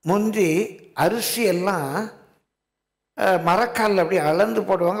 முந்தி அரிசியெல்லாம் மரக்காலில் அப்படி அளந்து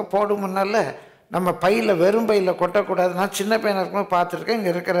போடுவாங்க. போடும் முன்னால் நம்ம பையில் வெறும் பையில் கொட்டக்கூடாது. நான் சின்ன பையனாக இருக்கும்போது பார்த்துருக்கேன்.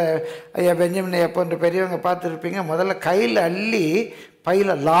 இங்கே இருக்கிற ஐயா பெஞ்சமின் ஐயா போன்ற பெரியவங்க பார்த்துருப்பீங்க. முதல்ல கையில் அள்ளி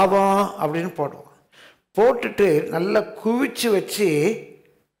பையில் லாபம் அப்படின்னு போடுவோம். போட்டுட்டு நல்லா குவிச்சு வச்சு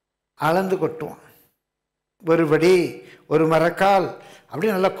அளந்து கொட்டுவோம். ஒருபடி, ஒரு மரக்கால்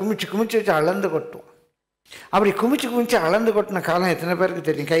அப்படி நல்லா குமிச்சு வச்சு அளந்து கொட்டுவோம். அப்படி குமிச்சு அளந்து கொட்டின காலம் எத்தனை பேருக்கு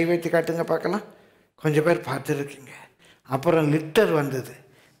தெரியும்? கை வைத்து காட்டுங்க பார்க்கலாம். கொஞ்சம் பேர் பார்த்துருக்கீங்க. அப்புறம் லிட்டர் வந்தது.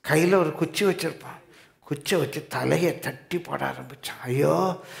 கையில் ஒரு குச்சி வச்சுருப்பான். குச்சை வச்சு தலையை தட்டி போட ஆரம்பித்தான். ஐயோ,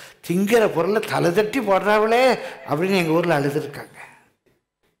 திங்கிற பொருளை தலை தட்டி போடுறாங்களே அப்படின்னு எங்கள் ஊரில் அழுதுருக்காங்க.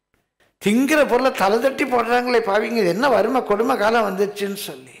 திங்கிற பொருளை தலை தட்டி போடுறாங்களே பாவிங்க, இது என்ன வறுமை கொடுமை காலம் வந்துச்சுன்னு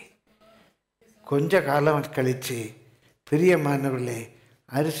சொல்லி கொஞ்ச காலம் கழித்து பிரியமானவர்களே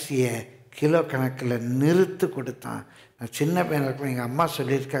அரிசியை கிலோ கணக்கில் நிறுத்து கொடுத்தான். நான் சின்ன பையன் இருக்கும், எங்கள் அம்மா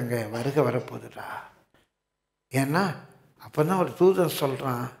சொல்லியிருக்காங்க, வருகை வரப்போகுதுடா. ஏன்னா அப்போ தான் ஒரு தூதன்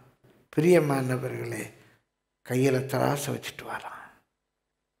சொல்கிறான், பிரியமானவர்களே கையில் தராசை வச்சுட்டு வரான்,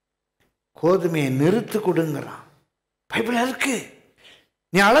 கோதுமையை நிறுத்து கொடுங்கிறான். பைபிள் இருக்கு.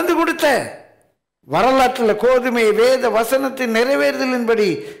 நீ அளந்து கொடுத்த வரலாற்றில் கோதுமையை வேத வசனத்தின் நிறைவேறுதலின்படி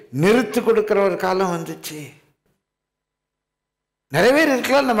நிறுத்து கொடுக்கிற ஒரு காலம் வந்துச்சு. நிறைவேறி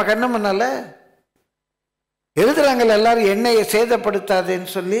இருக்கலாம். நம்ம கண்ணு முன்னால எழுதுறாங்கல்ல எல்லாரும், எண்ணெயை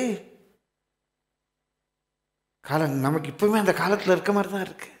சேதப்படுத்தாதேன்னு சொல்லி. காலம் நமக்கு இப்பவுமே அந்த காலத்தில் இருக்க மாதிரி தான்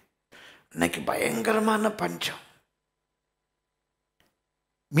இருக்கு. இன்னைக்கு பயங்கரமான பஞ்சம்.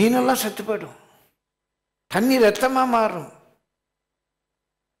 மீனெல்லாம் செத்து போயிடும், தண்ணி ரத்தமா மாறும்.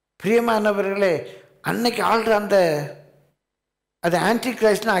 பிரியமானவர்களே, அன்னைக்கு ஆள்ற அந்த அது ஆன்டி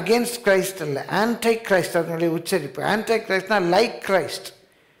கிரைஸ்ட்னா அகேன்ஸ்ட் கிரைஸ்ட் இல்லை, ஆன்டை கிரைஸ்ட் அதனுடைய உச்சரிப்பு. ஆன்டை கிரைஸ்ட்னா லைக் கிரைஸ்ட்,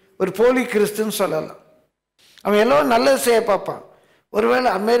 ஒரு போலி கிறிஸ்துன்னு சொல்லலாம். அவன் எல்லாம் நல்லது செய்ய பார்ப்பான். ஒருவேளை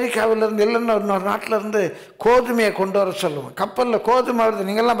அமெரிக்காவிலேருந்து இல்லைன்னா இன்னொரு நாட்டிலேருந்து கோதுமையை கொண்டு வர சொல்லுவான். கப்பலில் கோதுமை வருது,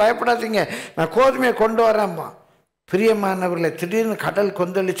 நீங்கள்லாம் பயப்படாதீங்க, நான் கோதுமையை கொண்டு வரேன்மா. பிரியமானவர்களை திடீர்னு கடல்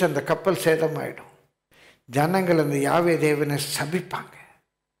கொந்தளிச்சு அந்த கப்பல் சேதமாயிடும். ஜனங்கள் அந்த யாவே தேவனை சபிப்பாங்க.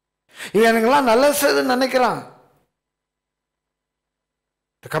 இவனுங்கெல்லாம் நல்லது செய்துன்னு நினைக்கிறான்.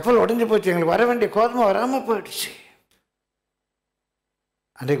 இந்த கப்பல் உடஞ்சி போச்சு, எங்களுக்கு வர வேண்டிய கோதுமை வராமல் போயிடுச்சு.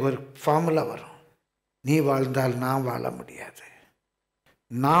 அன்றைக்கு ஒரு ஃபார்முலா வரும், நீ வாழ்ந்தால் நான் வாழ முடியாது,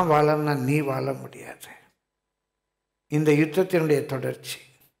 நான் வாழன்னா நீ வாழ முடியாது. இந்த யுத்தத்தினுடைய தொடர்ச்சி.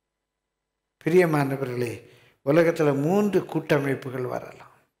 பிரியமானவர்களே, உலகத்தில் 3 கூட்டமைப்புகள்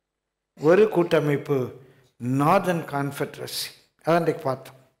வரலாம். ஒரு கூட்டமைப்பு நார்தர்ன் கான்ஃபெடரசி, அதான் இன்றைக்கு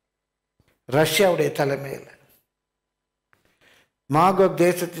பார்த்தோம், ரஷ்யாவுடைய தலைமையில். மாகோக்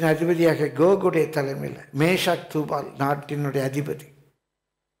தேசத்தின் அதிபதியாக கோகுடைய தலைமையில் மேஷாக் தூபால் நாட்டினுடைய அதிபதி.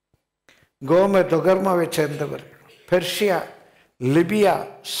 கோமர் தொகர்மாவை சேர்ந்தவர்கள், பெர்ஷியா, லிபியா,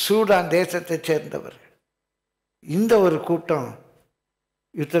 சூடான் தேசத்தை சேர்ந்தவர்கள். இந்த ஒரு கூட்டம்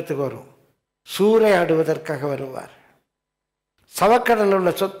யுத்தத்துக்கு வரும். சூறையாடுவதற்காக வருவார். சவக்கடலில்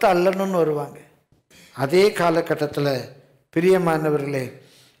உள்ள சொத்தை அல்லணும்னு வருவாங்க. அதே காலகட்டத்தில் பிரியமானவர்களே,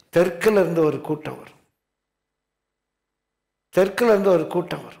 தெற்குல இருந்து ஒரு கூட்டம் வரும். தெற்குல இருந்து ஒரு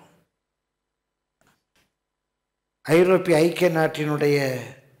கூட்டம் வரும். ஐரோப்பிய ஐக்கிய நாட்டினுடைய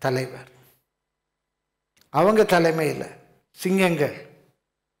தலைவர், அவங்க தலைமையில் சிங்கங்கள்,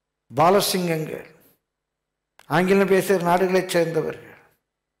 பாலசிங்கங்கள், ஆங்கிலம் பேசுகிற நாடுகளைச் சேர்ந்தவர்கள்.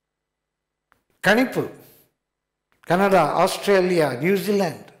 கணிப்பு கனடா, ஆஸ்திரேலியா,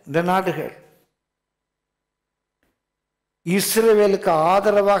 நியூசிலாந்து, இந்த நாடுகள் இஸ்ரவேலுக்கு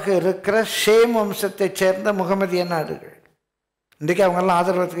ஆதரவாக இருக்கிற ஷேம் வம்சத்தை சேர்ந்த முகமதிய நாடுகள். இன்றைக்கு அவங்கெல்லாம்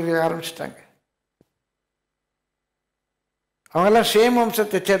ஆதரவு ஆரம்பிச்சிட்டாங்க. அவங்கெல்லாம் ஷேம்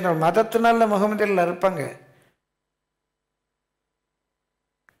வம்சத்தை சேர்ந்த மதத்தினால முகமதியில் இருப்பாங்க.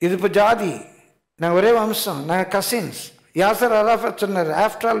 இது இப்போ ஜாதி, நாங்கள் ஒரே வம்சம், நாங்கள் கசின்ஸ். யாசர் அராஃபத் சொன்னார்,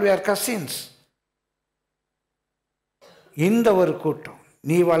 after all we or cousins. இந்த ஒரு கூட்டம்,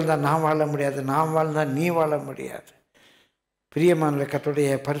 நீ வாழ்ந்தால் நான் வாழ முடியாது, நான் வாழ்ந்தால் நீ வாழ முடியாது. பிரியமான கர்த்தருடைய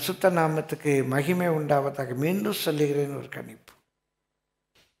பரிசுத்த நாமத்துக்கு மகிமை உண்டாவதாக மீண்டும் சொல்லுகிறேன் ஒரு கணிப்பு.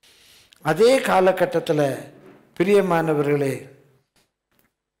 அதே காலகட்டத்தில் பிரியமானவர்களே,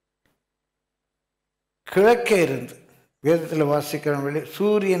 கிழக்கே இருந்து வேதத்தில் வாசிக்கிற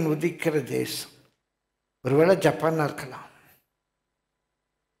சூரியன் உதிக்கிற தேசம், ஒருவேளை ஜப்பானாக இருக்கலாம்,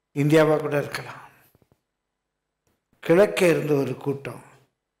 இந்தியாவாக கூட இருக்கலாம். கிழக்கே இருந்து ஒரு கூட்டம்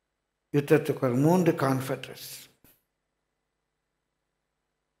யுத்தத்துக்கு ஒரு 3 கான்ஃபெடரேட்ஸ்.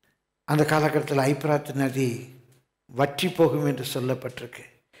 அந்த காலகட்டத்தில் ஐப்ராத் நதி வற்றி போகும் என்று சொல்லப்பட்டிருக்கு.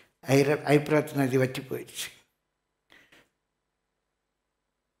 ஐப்ராத் நதி வற்றி போயிடுச்சு.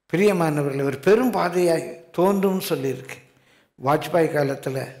 பிரியமானவர்கள், ஒரு பெரும் பாதையாக தோன்றும் சொல்லியிருக்கு. வாஜ்பாய்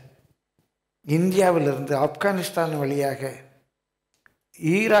காலத்தில் இந்தியாவிலிருந்து ஆப்கானிஸ்தான் வழியாக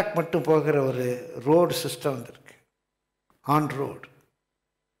ஈராக் மட்டும் போகிற ஒரு ரோடு சிஸ்டம் வந்திருக்கு, ஆன் ரோடு.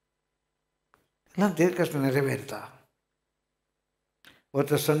 எல்லாம் தீர்க்கதரிசனம் நிறைவேறுதா?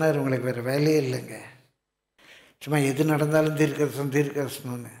 ஒருத்தர் சொன்னார், உங்களுக்கு வேறு வேலையே இல்லைங்க, சும்மா எது நடந்தாலும்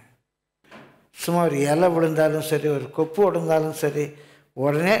தீர்க்கதரிசனம்னு. சும்மா ஒரு இலை விழுந்தாலும் சரி, ஒரு கொப்பு விழுந்தாலும் சரி,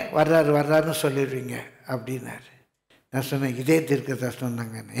 உடனே வர்றாருன்னு சொல்லிடுவீங்க அப்படின்னாரு. நான் சொன்னேன், இதே தீர்க்கதரிசனம்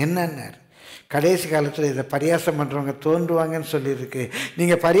தாங்க. என்னன்னாரு, கடைசி காலத்தில் இதை பரியாசம் பண்ணுறவங்க தோன்றுவாங்கன்னு சொல்லியிருக்கு,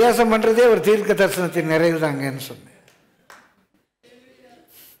 நீங்கள் பரியாசம் பண்ணுறதே ஒரு தீர்க்க தரிசனத்தின் நிறைவு தாங்கன்னு சொன்னேன்.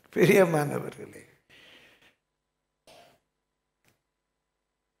 பிரியமானவர்களே,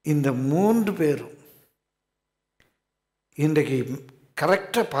 இந்த 3 பேரும் இன்றைக்கு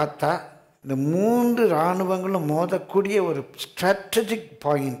கரெக்டாக பார்த்தா இந்த 3 இராணுவங்களும் மோதக்கூடிய ஒரு ஸ்ட்ராட்டஜிக்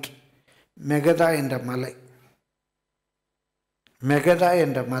பாயிண்ட் மெகதா என்ற மலை. மெகதா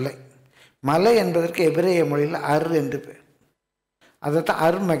என்ற மலை, மலை என்பதற்கு எபிரேய மொழியில் அர் என்று பேர். அதைத்தான்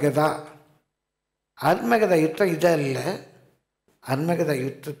அர்மெகதா. அர்மெகதா யுத்தம் இதல்ல. அர்மெகதா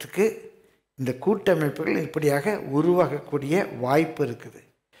யுத்தத்துக்கு இந்த கூட்டமைப்புகள் இப்படியாக உருவாகக்கூடிய வாய்ப்பு இருக்குது.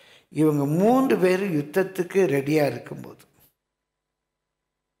 இவங்க 3 பேரும் யுத்தத்துக்கு ரெடியாக இருக்கும்போது,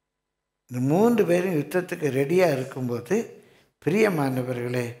 இந்த 3 பேரும் யுத்தத்துக்கு ரெடியாக இருக்கும்போது,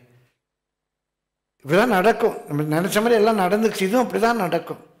 பிரியமானவர்களே, இப்படிதான் நடக்கும். நம்ம நினச்ச மாதிரி எல்லாம் நடந்துச்சு, இதுவும் அப்படி தான்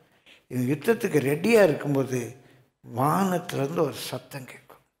நடக்கும். இவங்க யுத்தத்துக்கு ரெடியாக இருக்கும்போது வானத்திலிருந்து ஒரு சத்தம் கேட்கும்.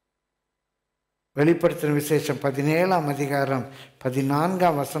 வெளிப்படுத்தின விசேஷம் 17ஆம் அதிகாரம்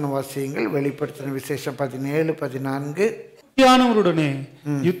 14ஆம் வசனம் வாசியுங்கள். வெளிப்படுத்தின விசேஷம் 17:14. குட்டியானவருடனே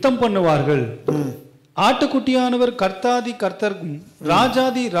யுத்தம் பண்ணுவார்கள். ஆட்டுக்குட்டியானவர் கர்த்தாதி கர்த்தரும்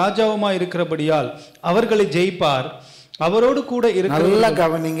ராஜாதி ராஜாவுமா இருக்கிறபடியால் அவர்களை ஜெயிப்பார். அவரோடு கூட இருக்க. நல்லா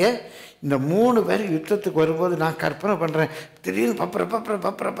கவனிங்க. இந்த 3 பேர் யுத்தத்துக்கு வரும்போது நான் கற்பனை பண்ணுறேன், திடீர்னு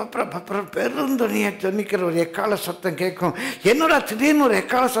பப்பர பெருந்தொனியாக சொன்னிக்கிற ஒரு எக்கால சத்தம் கேட்கும். என்னோட திடீர்னு ஒரு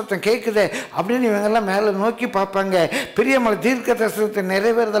எக்கால சத்தம் கேட்குதே அப்படின்னு இவங்கெல்லாம் மேலே நோக்கி பார்ப்பாங்க. பிரியமலை தீர்க்க தரிசனத்தை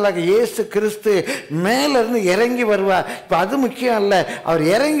நிறைவேறுதலாக இயேசு கிறிஸ்து மேலேருந்து இறங்கி வருவார். இப்போ அது முக்கியம் அல்ல, அவர்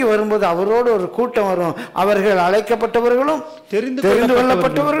இறங்கி வரும்போது அவரோடு ஒரு கூட்டம் வரும். அவர்கள் அழைக்கப்பட்டவர்களும் தெரிந்து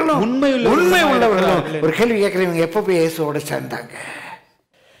கொள்ளப்பட்டவர்களும் உண்மை உள்ளவர்களும். ஒரு கேள்வி கேட்குறவங்க, எப்போ போய் இயேசுவோட சேர்ந்தாங்க?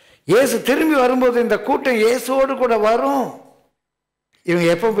 இயேசு திரும்பி வரும்போது இந்த கூட்டம் இயேசுவோடு கூட வரும். இவங்க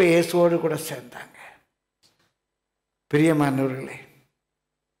எப்போ போய் இயேசுவோடு கூட சேர்ந்தாங்க? பிரியமானவர்களே,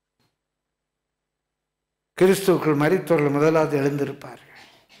 கிறிஸ்துவுக்குள் மரித்தோர்கள் முதலாவது எழுந்திருப்பார்கள்.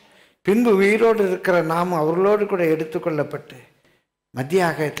 பின்பு உயிரோடு இருக்கிற நாம் அவர்களோடு கூட எடுத்துக்கொள்ளப்பட்டு மத்திய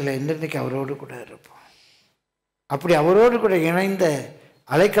ஆகாயத்தில் இன்னைக்கு அவரோடு கூட இருப்போம். அப்படி அவரோடு கூட இணைந்த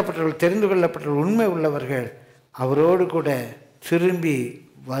அழைக்கப்பட்டவர்கள், தெரிந்து கொள்ளப்பட்டவர்கள், உண்மை உள்ளவர்கள் அவரோடு கூட திரும்பி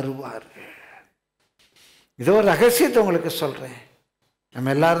வருவார்கள். இதோ ஒரு ரகசியத்தை உங்களுக்கு சொல்கிறேன்,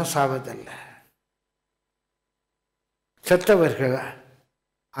 நம்ம எல்லாரும் சாவதில்ல. செத்தவர்கள்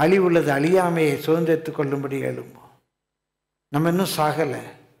அழிவுள்ளது அழியாமையை சுதந்திரத்துக் கொள்ளும்படி எழும்போம். நம்ம இன்னும் சாகலை.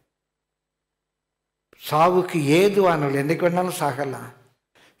 சாவுக்கு ஏதுவானவர்கள் என்றைக்கு வேணாலும் சாகலாம்.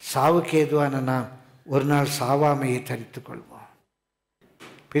 சாவுக்கு ஏதுவான நாம் ஒரு நாள் சாவாமையை தரித்துக் கொள்வோம்.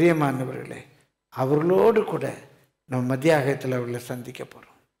 பிரியமானவர்களே, அவர்களோடு கூட நம்ம மத்தியாகத்தில் அவர்களை சந்திக்க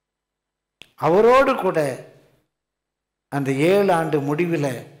போகிறோம். அவரோடு கூட அந்த 7 ஆண்டு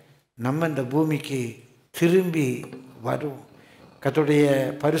முடிவில் நம்ம இந்த பூமிக்கு திரும்பி வருவோம். கர்த்தருடைய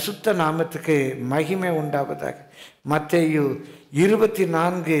பரிசுத்த நாமத்துக்கு மகிமை உண்டாவதாக. மத்தேயு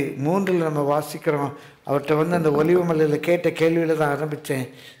 24:3 நம்ம வாசிக்கிறோம். அவர்கிட்ட அந்த ஒலிவ மலையில் கேட்ட கேள்வியில் தான் ஆரம்பித்தேன்.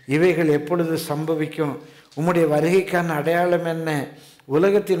 இவைகள் எப்பொழுது சம்பவிக்கும்? உம்முடைய வருகைக்கான அடையாளம் என்ன?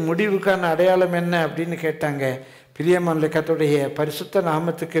 உலகத்தின் முடிவுக்கான அடையாளம் என்ன அப்படின்னு கேட்டாங்க. பிரியமான கர்த்தருடைய பரிசுத்த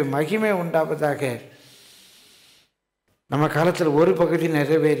நாமத்துக்கு மகிமை உண்டாவதாக. நம்ம காலத்தில் ஒரு பகுதி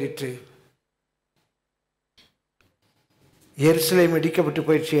நிறைவேறிட்டு, எருசலேம் இடிக்கப்பட்டு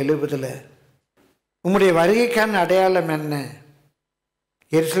போயிடுச்சு 70. உம்முடைய வருகைக்கான அடையாளம் என்ன?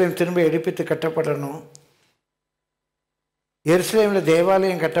 எருசலேம் திரும்ப எடுப்பித்து கட்டப்படணும். எருசலேமில்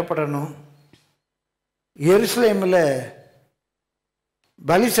தேவாலயம் கட்டப்படணும். எருசலேமில்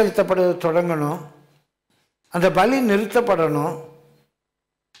பலி செலுத்தப்படுவது தொடங்கணும். அந்த பலி நிறுத்தப்படணும்.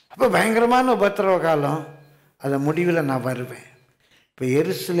 அப்போ பயங்கரமான உபத்திரவ காலம். அந்த முடிவில் நான் வருவேன். இப்போ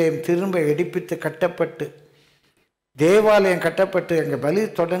எருசலேம் திரும்ப எடுப்பித்து கட்டப்பட்டு தேவாலயம் கட்டப்பட்டு அங்கே பலி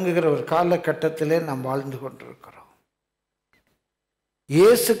தொடங்குகிற ஒரு காலகட்டத்திலே நாம் வாழ்ந்து கொண்டிருக்கிறோம்.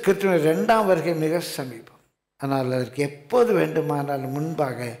 இயேசு கிறிஸ்துவின் 2ஆம் வருகை மிக சமீபம். ஆனால் அதற்கு எப்போது வேண்டுமானாலும்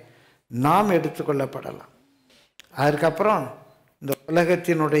முன்பாக நாம் எடுத்துக்கொள்ளப்படலாம். அதுக்கப்புறம் இந்த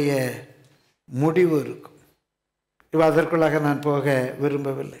உலகத்தினுடைய முடிவு இருக்கும். இப்போ அதற்குள்ளாக நான் போக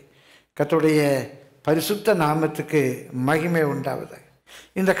விரும்பவில்லை. கர்த்தருடைய பரிசுத்த நாமத்துக்கு மகிமை உண்டாவதாக.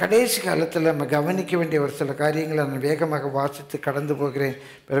 இந்த கடைசி காலத்தில் நம்ம கவனிக்க வேண்டிய ஒரு சில காரியங்களை நான் வேகமாக வாசித்து கடந்து போகிறேன்.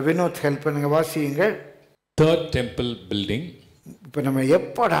 வினோத் ஹெல்ப் பண்ணுங்க, வாசியுங்கள். Third temple building. இப்போ நம்ம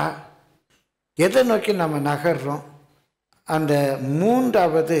எப்படா எதை நோக்கி நம்ம நகர்றோம்? அந்த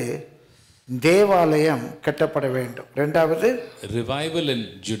 3வது தேவாலயம் கட்டப்பட வேண்டும். 2வது revival in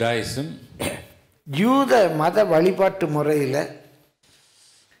Judaism. யூத மத வழிபாட்டு முறையில்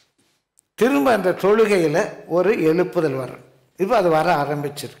திரும்ப அந்த தொழுகையில் ஒரு எழுப்புதல் வரும். இப்போ அது வர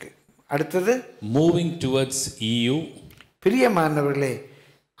ஆரம்பிச்சிருக்கு. அடுத்தது மூவிங் டுவர்ட்ஸ் EU. பிரியமானவர்களே,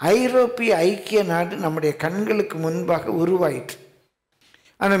 ஐரோப்பிய ஐக்கிய நாடு நம்முடைய கண்களுக்கு முன்பாக உருவாயிற்று.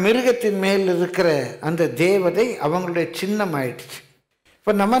 அந்த மிருகத்தின் மேல் இருக்கிற அந்த தேவதை அவங்களுடைய சின்னம் ஆயிடுச்சு.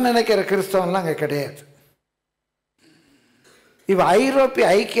 இப்போ நம்ம நினைக்கிற கிறிஸ்தவன்லாம் அங்கே கிடையாது. இப்போ ஐரோப்பிய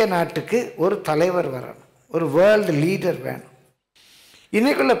ஐக்கிய நாட்டுக்கு ஒரு தலைவர் வரணும், ஒரு வேர்ல்டு லீடர் வேணும்.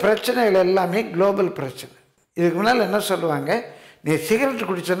 இன்னைக்குள்ள பிரச்சனைகள் எல்லாமே குளோபல் பிரச்சனை. இதுக்கு முன்னால் என்ன சொல்லுவாங்க, நீ சிகரெட்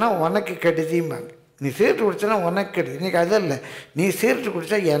குடிச்சனா உனக்கு கெடுதிம்பாங்க. நீ சிகரெட் குடிச்சனா உனக்கு கெடுது. இன்றைக்கி அதல்ல, நீ சிகரெட்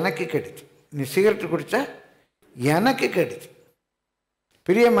குடித்தா எனக்கு கெடுது, நீ சிகரெட் குடித்தா எனக்கு கெடுது.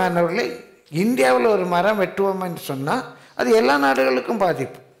 பிரியமானவர்களே, இந்தியாவில் ஒரு மரம் வெட்டுவோம்னு சொன்னால் அது எல்லா நாடுகளுக்கும்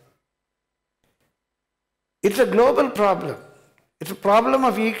பாதிப்பு. It's a global problem. It's a problem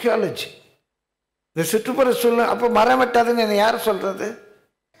of ஈக்குவாலஜி. இந்த சுற்றுப்புற சூழல். அப்போ மரம் வெட்டாதுன்னு என்னை யார் சொல்கிறது?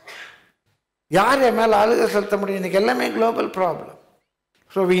 யார் என் மேலே ஆளுகை செலுத்த முடியும்? இன்றைக்கி எல்லாமே global problem.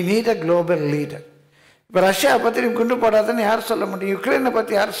 So we need a global leader. இப்போ ரஷ்யாவை பற்றி நீ குண்டு போடாதுன்னு யார் சொல்ல முடியும்? யுக்ரைனை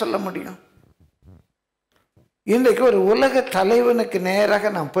பற்றி யார் சொல்ல முடியும்? இன்றைக்கு ஒரு உலக தலைவனுக்கு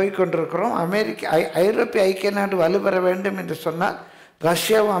நேராக நாம் போய்கொண்டிருக்கிறோம். ஐரோப்பிய ஐக்கிய நாடு வலுப்பெற வேண்டும் என்று சொன்னால்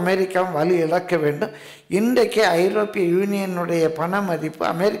ரஷ்யாவும் அமெரிக்காவும் வலு இழக்க வேண்டும். இன்றைக்கு ஐரோப்பிய யூனியனுடைய பண மதிப்பு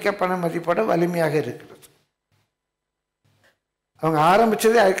அமெரிக்க பண மதிப்போட வலிமையாக இருக்கிறது. அவங்க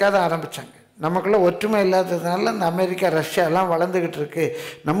ஆரம்பித்ததே அதுக்காக தான் ஆரம்பித்தாங்க. நமக்குள்ளே ஒற்றுமை இல்லாததுனால இந்த அமெரிக்கா ரஷ்யாலாம் வளர்ந்துக்கிட்டு இருக்கு.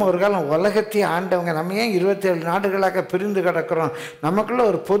 நம்ம ஒரு காலம் உலகத்தையே ஆண்டவங்க, நம்ம ஏன் 27 நாடுகளாக பிரிந்து கிடக்கிறோம்? நமக்குள்ளே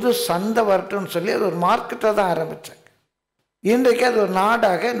ஒரு பொது சந்தை வரட்டும்னு சொல்லி அது ஒரு மார்க்கெட்டை தான் ஆரம்பித்தாங்க. இன்றைக்கு அது ஒரு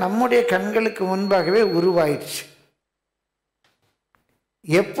நாடாக நம்முடைய கண்களுக்கு முன்பாகவே உருவாயிடுச்சு.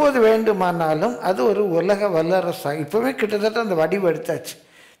 எப்போது வேண்டுமானாலும் அது ஒரு உலக வல்லரசாக இப்போவே கிட்டத்தட்ட அந்த வடிவு எடுத்தாச்சு.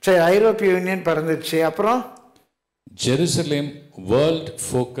 சரி, ஐரோப்பிய யூனியன் பிறந்துச்சு. அப்புறம் ஜெருசலேம் வேர்ல்ட்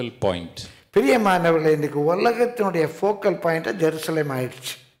ஃபோக்கல் பாயிண்ட். பிரியமானவர்கள், இன்றைக்கு உலகத்தினுடைய ஃபோக்கல் பாயிண்ட்டாக ஜெருசலேம்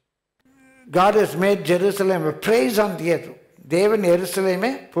ஆயிடுச்சு. God has made Jerusalem a praise on the earth. தேவன்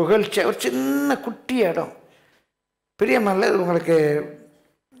எருசலேமே புகழ்ச்சி. ஒரு சின்ன குட்டி இடம். பிரியமான உங்களுக்கு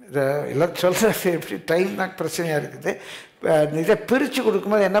எல்லாம் சொல்கிறது எப்படி டைம் தான் பிரச்சனையாக இருக்குது. இதை பிரித்து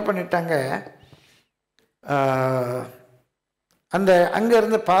கொடுக்கும்போது என்ன பண்ணிட்டாங்க, அந்த அங்கே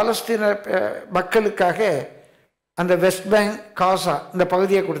இருந்த பாலஸ்தீன மக்களுக்காக அந்த வெஸ்ட் பேங்க், காசா இந்த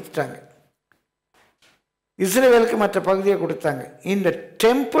பகுதியை கொடுத்துட்டாங்க. இஸ்ரவேலுக்கு மற்ற பகுதியை கொடுத்தாங்க. இந்த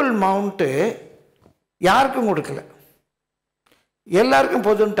டெம்பிள் மவுண்ட்டு யாருக்கும் கொடுக்கல, எல்லாருக்கும்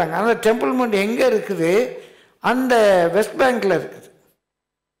பொதுன்ட்டாங்க. அந்த டெம்பிள் மவுண்ட் எங்கே இருக்குது? அந்த வெஸ்ட் பேங்கில் இருக்குது.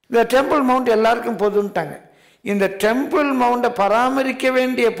 இந்த டெம்பிள் மவுண்ட் எல்லாருக்கும் பொதுன்ட்டாங்க. இந்த டெம்பிள் மவுண்டை பராமரிக்க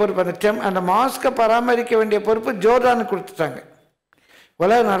வேண்டிய பொறுப்பு, அந்த மாஸ்கை பராமரிக்க வேண்டிய பொறுப்பு ஜோர்டானுக்கு கொடுத்துட்டாங்க.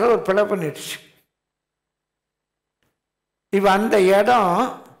 உலக நாடு ஒரு பிழை பண்ணிடுச்சு. இப்போ அந்த இடம்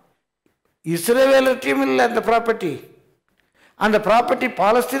இஸ்ரவேலத்தையும் இல்லை, அந்த ப்ராப்பர்ட்டி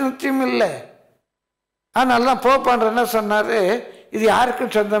பாலஸ்தீனத்தையும் இல்லை. அதனால தான் போப்பான்ற என்ன சொன்னார், இது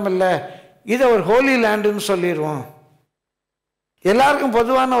யாருக்கும் சொந்தம் இல்லை, இதை ஒரு ஹோலி லேண்டுன்னு சொல்லிடுவோம், எல்லாருக்கும்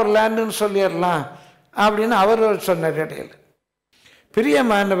பொதுவான ஒரு லேண்டுன்னு சொல்லிடலாம் அப்படின்னு அவர் சொன்னார் இடையில்.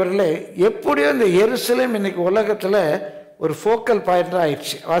 பிரியமானவர்களே, எப்படியோ இந்த எருசலேம் இன்னைக்கு உலகத்தில் ஒரு ஃபோக்கல் பாயிண்டாக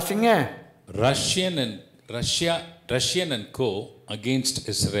ஆயிடுச்சு. வாசிங்க. Russian and go against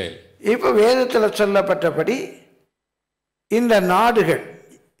Israel. இப்போ வேதத்தில் சொல்லப்பட்டபடி இந்த நாடுகள்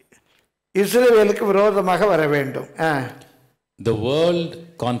இஸ்ரேலுக்கு விரோதமாக வர வேண்டும். The world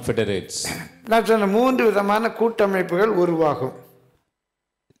confederates. நான் சொன்ன 3 விதமான கூட்டமைப்புகள் உருவாகும்.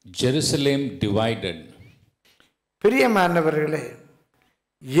 Jerusalem divided. பிரியமானவர்களே,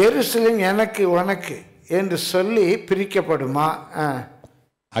 எருசலேம் எனக்கு உனக்கு என்று சொல்லி பிரிக்கப்படுமா?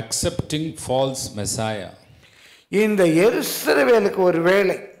 Accepting false messiah. இந்த எருசலேமுக்கு ஒரு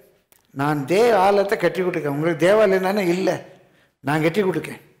வேளை நான் ஆலயத்தை கட்டி கொடுக்கேன், உங்களுக்கு தேவாலயம் தானே இல்லை, நான் கட்டி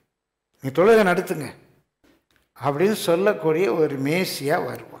கொடுக்கேன், நீ தொழுகை நடத்துங்க அப்படின்னு சொல்லக்கூடிய ஒரு மேசியா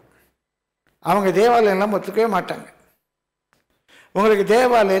வருவான். அவங்க தேவாலயம்லாம் ஒத்துக்கவே மாட்டாங்க. உங்களுக்கு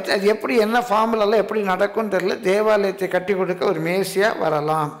தேவாலயத்தை அது எப்படி என்ன ஃபார்முலாலாம் எப்படி நடக்கும்னு தெரியல, தேவாலயத்தை கட்டி கொடுக்க ஒரு மேசியா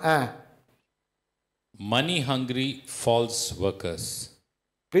வரலாம். Money hungry false workers.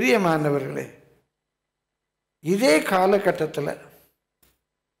 பிரியமானவர்களே, இதே காலகட்டத்தில்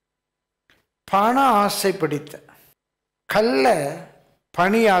பண ஆசை பிடித்த கள்ள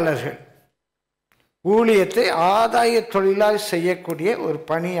பணியாளர்கள், ஊழியத்தை ஆதாய தொழிலாக செய்யக்கூடிய ஒரு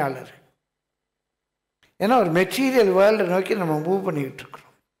பணியாளர்கள். ஏன்னா ஒரு மெட்டீரியல் வேர்ல்டை நோக்கி நம்ம மூவ் பண்ணிக்கிட்டு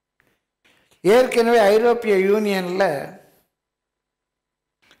இருக்கிறோம். ஏற்கனவே ஐரோப்பிய யூனியனில்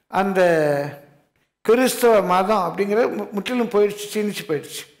அந்த கிறிஸ்தவ மதம் அப்படிங்கிறது முற்றிலும் போயிடுச்சு, சீனிச்சு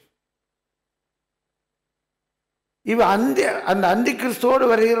போயிடுச்சு. இவ அந்த அந்தி கிறிஸ்துவோடு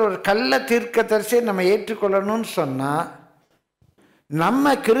வருகிற ஒரு கள்ள தீர்க்கதரிசியை நம்ம ஏற்றுக்கொள்ளணும்னு சொன்னால்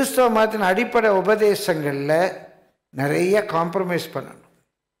நம்ம கிறிஸ்தவ மதத்தின் அடிப்படை உபதேசங்களில் நிறைய காம்ப்ரமைஸ் பண்ணணும்.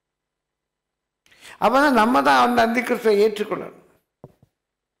 அப்போ தான் நம்ம தான் அந்த அந்தி கிறிஸ்துவை ஏற்றுக்கொள்ளணும்.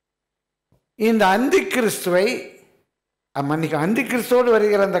 இந்த அந்தி கிறிஸ்துவை அந்தி கிறிஸ்துவோடு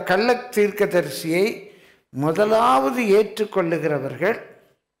வருகிற அந்த கள்ள தீர்க்கதரிசியை முதலாவது ஏற்றுக்கொள்ளுகிறவர்கள்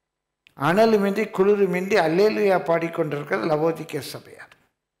அனலுமின்றி குளிருமின்றி அல்லேலூயா பாடிக்கொண்டிருக்கிற லவோதிக்கே சபையார்.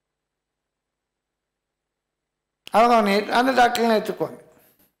 அவங்க அந்த டாக்டர்லாம் ஏற்றுக்குவாங்க.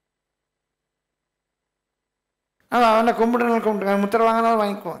 அவனை கும்பிடுனாலும் முத்திரை வாங்கினாலும்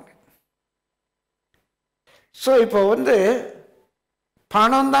வாங்கிக்குவாங்க. ஸோ இப்போ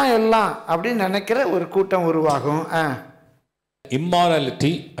பணம் தான் எல்லாம் அப்படின்னு நினைக்கிற ஒரு கூட்டம் உருவாகும்.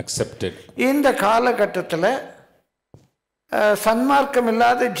 Immorality accepted. இந்த காலகட்டத்தில் சன்மார்க்கம்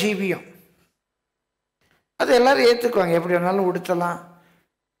இல்லாத ஜீவியம் அது எல்லாரும் ஏற்றுக்குவாங்க. எப்படி வேணாலும் உடுத்தலாம்,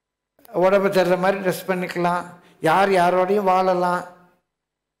 உடம்பு தர்ற மாதிரி ட்ரெஸ் பண்ணிக்கலாம், யார் யாரோடையும் வாழலாம்,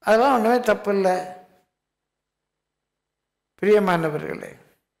 அதெல்லாம் ஒன்றுமே தப்பு இல்லை. பிரியமானவர்களே,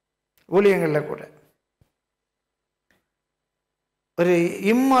 ஊழியங்களில் கூட ஒரு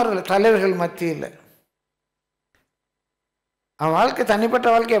இம்மாரல் தலைவர்கள் மத்தியில் அவன் வாழ்க்கை தனிப்பட்ட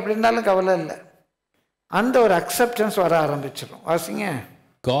வாழ்க்கை எப்படி இருந்தாலும் கவலை இல்லை, அந்த ஒரு அக்செப்டன்ஸ் வர ஆரம்பிச்சிடும். வாசிங்க.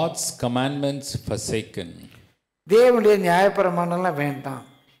 God's commandments forsaken. தேவனுடைய நியாயப்பிரமாணம்லாம் வேண்டாம்.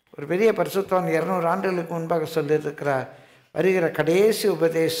 ஒரு பெரிய பரிசுத்தவான் 200 ஆண்டுகளுக்கு முன்பாக சொல்லியிருக்கிறார், வருகிற கடைசி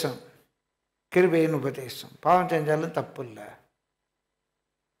உபதேசம் கிருபையின் உபதேசம், பாவம் செஞ்சாலும் தப்பு இல்லை.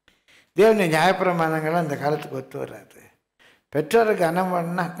 தேவனுடைய நியாயப்பிரமாணங்கள்லாம் இந்த காலத்துக்கு ஒத்து வராது. பெற்றோருக்கு அனம்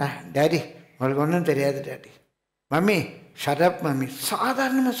பண்ணா, டேடி உங்களுக்கு ஒன்றும் தெரியாது டேடி, மம்மி ஷரப் மம்மி,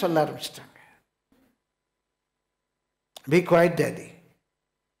 சாதாரணமாக சொல்ல ஆரம்பிச்சிட்டாங்க. B quite daddy.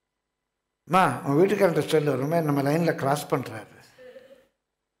 அம்மா உங்கள் வீட்டுக்காரர்கிட்ட சொல்லு, ரொம்ப நம்ம லைனில் கிராஸ் பண்ணுறாரு.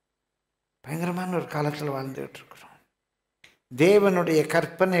 பயங்கரமான ஒரு காலத்தில் வாழ்ந்துகிட்டு இருக்கிறோம். தேவனுடைய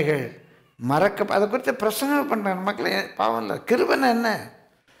கற்பனைகள் மறக்க, அதை குறித்து பிரசங்கம் பண்ணுறாங்க மக்களை. பாவம் இல்லை, கிருபைன்னா என்ன?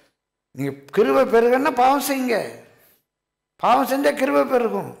 நீங்கள் கிருபை பெருகன்னா பாவம் செய்யுங்க, பாவம் செஞ்சால் கிருபை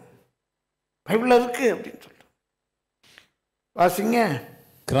பெருகும், பைபிளில் இருக்கு அப்படின்னு சொல்லிட்டு வாசிங்க.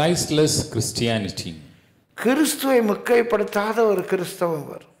 Christless Christianity. கிறிஸ்துவை முக்கியப்படுத்தாத ஒரு கிறிஸ்தவம்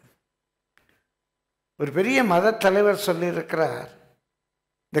வரும். ஒரு பெரிய மத தலைவர் சொல்லியிருக்கிறார்,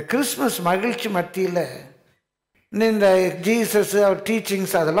 இந்த கிறிஸ்மஸ் மகிழ்ச்சி மத்தியில் இந்த ஜீசஸ் அவர்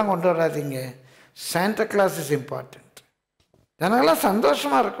டீச்சிங்ஸ் அதெல்லாம் கொண்டு வராதிங்க. Santa Claus is important. ஜனங்களாம்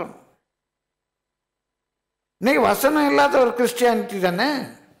சந்தோஷமாக இருக்கணும். இன்னைக்கு வசனம் இல்லாத ஒரு கிறிஸ்டியானிட்டி தானே.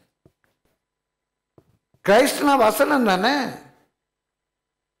 கிரைஸ்ட்னா வசனம் தானே.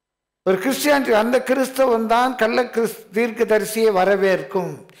 ஒரு கிறிஸ்டியானிட்டி அந்த கிறிஸ்தவன் தான் கள்ள தீர்க்க தரிசியை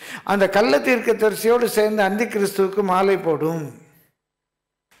வரவேற்கும். அந்த கள்ள தீர்க்க தரிசியோடு சேர்ந்து அந்தி கிறிஸ்துவுக்கு மாலை போடும்.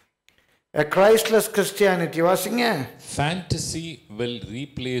 A Christless Christianity. வாசிங்க. Fantasy will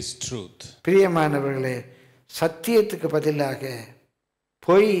replace truth. பிரியமானவர்களே, சத்தியத்துக்கு பதிலாக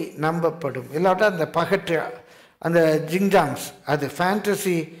பொய் நம்பப்படும். இல்லாட்டா அந்த பகட்டு அந்த ஜிங்ஜாங்ஸ், அது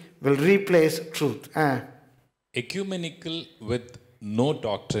fantasy will replace truth. Ecumenical with no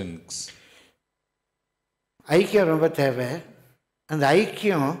doctrines. ஐக்கியம் ரொம்ப தேவை. அந்த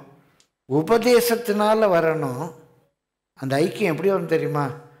ஐக்கியம் உபதேசத்தினால வரணும். அந்த ஐக்கியம் எப்படி வரும் தெரியுமா?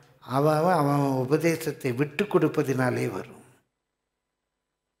 அவன் உபதேசத்தை விட்டு கொடுப்பதினாலே வரும்.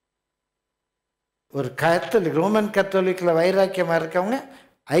 ஒரு கத்தோலிக், ரோமன் கத்தோலிக்கில் வைராக்கியமாக இருக்கவங்க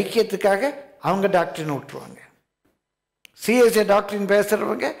ஐக்கியத்துக்காக அவங்க டாக்டரின் விட்டுருவாங்க. சிஎஸ்ஏ டாக்டரின்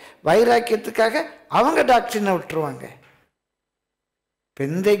பேசுகிறவங்க வைராக்கியத்துக்காக அவங்க டாக்டரினை விட்டுருவாங்க.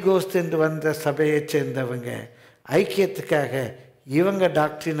 பெந்தை கோஸ்து என்று வந்த சபையை சேர்ந்தவங்க ஐக்கியத்துக்காக இவங்க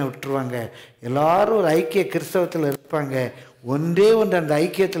டாக்டரினை விட்டுருவாங்க. எல்லாரும் ஒரு ஐக்கிய கிறிஸ்தவத்தில் இருப்பாங்க. ஒன்றே ஒன்று அந்த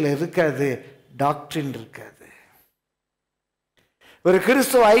ஐக்கியத்தில் இருக்காது, டாக்டரின் இருக்காது. ஒரு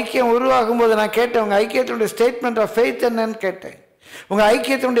கிறிஸ்தவ ஐக்கியம் உருவாகும் போது நான் கேட்டேன், உங்கள் ஐக்கியத்தினுடைய ஸ்டேட்மெண்ட் ஆஃப் ஃபெய்த் என்னன்னு கேட்டேன். உங்கள்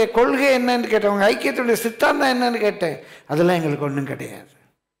ஐக்கியத்தினுடைய கொள்கை என்னன்னு கேட்டேன். உங்கள் ஐக்கியத்தினுடைய சித்தாந்தம் என்னன்னு கேட்டேன். அதெல்லாம் எங்களுக்கு ஒன்றும் கிடையாது.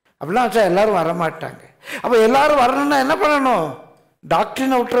 அப்படிலாம் வச்சா எல்லாரும் வரமாட்டாங்க. அப்போ எல்லாரும் வரணும்னா என்ன பண்ணணும்?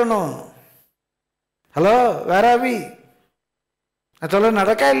 டாக்டரினை விட்டுறணும். ஹலோ வேறாவி நான் சொல்ல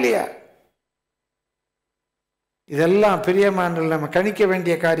நடக்கா இல்லையா? இதெல்லாம் பிரியமானவர்கள் நம்ம கணிக்க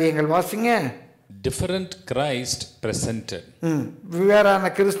வேண்டிய காரியங்கள். வாசிங்க. Different Christ presented.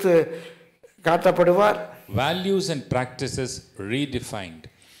 வேறான Kristu காட்டப்படுவார். Values and practices redefined.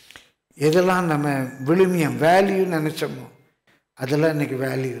 எதெல்லாம் நம்ம விழுமியம் வேல்யூ நினைச்சோமோ அதெல்லாம் இன்னைக்கு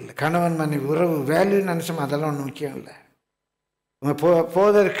வேல்யூ இல்லை. கணவன் மனைவி உறவு வேல்யூ நினைச்சோமோ அதெல்லாம் ஒன்றும் முக்கியம் இல்லை.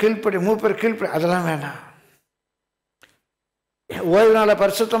 போதர் கீழ்ப்படி மூப்பர் கீழ்ப்படி அதெல்லாம் வேணாம். ஓய்வு நாள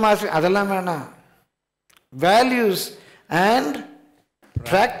பரிசுத்தமாக அதெல்லாம் வேணாம். Values and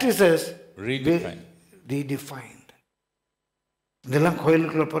practices redefined. இதெல்லாம்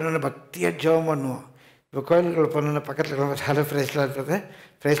கோயிலுக்குள்ளே போனோன்னா பக்தியாக ஜெபம் பண்ணுவோம். இப்போ கோயிலுக்குள்ளே போனோன்னா பக்கத்தில் ஹலோ ஃப்ரெஷ்லாக இருக்குது,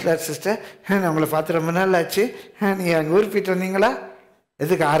 ஃப்ரெஷ்லாக சிஸ்டர் நம்மளை பார்த்து ரொம்ப நாள் ஆச்சு, நீங்கள் அங்கே ஊர் போயிட்டு வந்தீங்களா?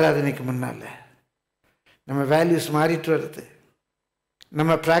 எதுக்கு? ஆராதனைக்கு முன்னால். நம்ம வேல்யூஸ் மாறிட்டு வருது,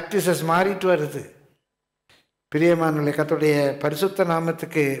 நம்ம ப்ராக்டிசஸ் மாறிட்டு வருது. பிரியமானவர்களே, கர்த்தருடைய பரிசுத்த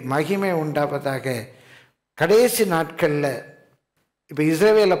நாமத்துக்கு மகிமை உண்டாவதாக. கடைசி நாட்களில் இப்போ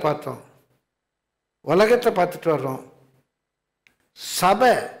இஸ்ரவேலை பார்த்தோம், உலகத்தை பார்த்துட்டு வர்றோம்.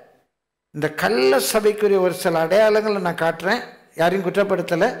 சபை, இந்த கள்ள சபைக்குரிய ஒரு சில அடையாளங்களை நான் காட்டுறேன், யாரையும்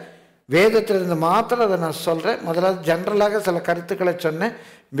குற்றப்படுத்தலை. வேதத்திலிருந்து மாத்திரம் அதை நான் சொல்கிறேன். முதலாவது ஜென்ரலாக சில கருத்துக்களை சொன்னேன்,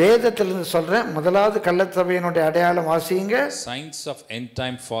 வேதத்திலிருந்து சொல்கிறேன். முதலாவது கள்ள சபையினுடைய அடையாளம் வாசிங்க. Signs of end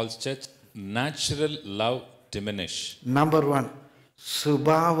time false church, natural love diminish. Number 1,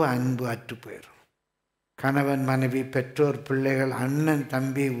 சுபாவ அன்பு அற்று போயிடும். கணவன் மனைவி, பெற்றோர் பிள்ளைகள், அண்ணன்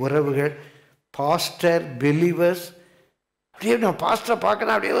தம்பி, உறவுகள், பாஸ்டர், பிலீவர்ஸ். அப்படியே நம்ம பாஸ்டரை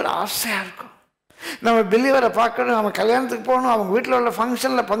பார்க்கணும், அப்படியே ஒரு ஆசையாக இருக்கும். நம்ம பிலீவரை பார்க்கணும், நம்ம கல்யாணத்துக்கு போகணும், அவங்க வீட்டில் உள்ள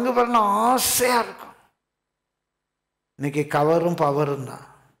ஃபங்க்ஷனில் பங்கு பெறணும் ஆசையாக இருக்கும். இன்னைக்கு கவரும் பவரும் தான்,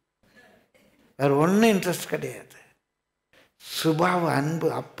 வேறு ஒன்றும் இன்ட்ரெஸ்ட் கிடையாது. சுபாவ அன்பு,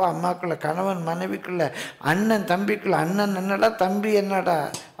 அப்பா அம்மாக்குள்ள, கணவன் மனைவிக்குள்ள, அண்ணன் தம்பிக்குள்ள. அண்ணன் என்னடா, தம்பி என்னடா,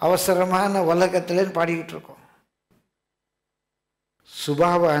 அவசரமான உலகத்திலேன்னு பாடிக்கிட்டு இருக்கோம்.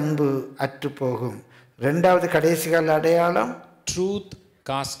 சுபாவ அன்பு அற்று போகும். 2வது கடைசி கால அடையாளம் ட்ரூத்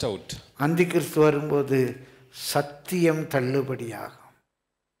காஸ்ட் அவுட். அந்தி கிறிஸ்து வரும்போது சத்தியம் தள்ளுபடியாகும்.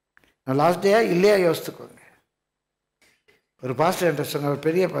 லாஸ்ட் டேயா இல்லையா யோசித்துக்கோங்க. ஒரு பாஸ்டர் என்ற சொன்ன, ஒரு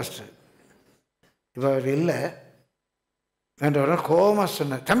பெரிய பாஸ்டர், இப்போ அவர் இல்லை என்ற கோபமாக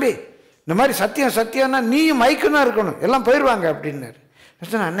சொன்னார், தம்பி இந்த மாதிரி சத்தியம் சத்தியம்னா நீயும் மைக்கும் தான் இருக்கணும், எல்லாம் போயிடுவாங்க அப்படின்னாரு.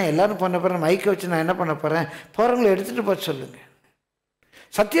 சொன்னேன், அண்ணன் எல்லாரும் பண்ண போகிறேன், மைக்கை வச்சு நான் என்ன பண்ண போகிறேன், போகிறவங்களை எடுத்துகிட்டு போக சொல்லுங்கள்.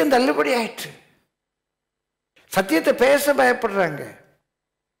 சத்தியம் தள்ளுபடி ஆயிற்று. சத்தியத்தை பேச பயப்படுறாங்க.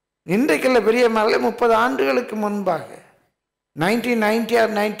 இன்றைக்குள்ள பெரிய மேலே 30 ஆண்டுகளுக்கு முன்பாக 1990 or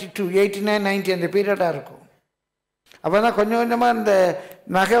 92, 89, 90 அந்த பீரியடாக இருக்கும். அப்போ தான் கொஞ்சம் கொஞ்சமாக இந்த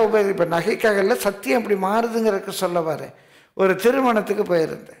நகை இப்போ நகைக்காக இல்லை, சத்தியம் அப்படி மாறுதுங்கிறதுக்கு சொல்ல வரேன். ஒரு திருமணத்துக்கு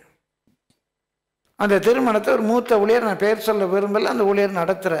போயிருந்தேன். அந்த திருமணத்தை ஒரு மூத்த ஊழியர், நான் பேர் சொல்ல விரும்பல, அந்த ஊழியர்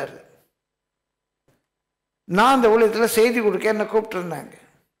நடத்துகிறாரு. நான் அந்த ஊழியத்தில் செய்தி கொடுக்க என்னை கூப்பிட்டுருந்தாங்க.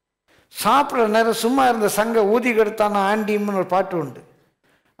 சாப்பிட்ற நேரம் சும்மா இருந்த சங்க ஊதி கெடுத்தான ஆண்டின்னு ஒரு பாட்டு உண்டு.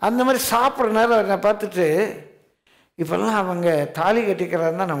 அந்த மாதிரி சாப்பிட்ற நேரம் என்னை பார்த்துட்டு, இப்போல்லாம் அவங்க தாலி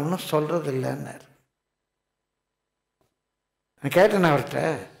கட்டிக்கிறாருன்னா நான் ஒன்றும் சொல்கிறது இல்லைன்னாரு. நான் கேட்டேன் அவர்கிட்ட,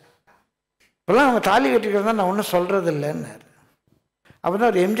 இப்போல்லாம் அவங்க தாலி கட்டிக்கிறதா நான் ஒன்றும் சொல்கிறது இல்லைன்னாரு. அப்போ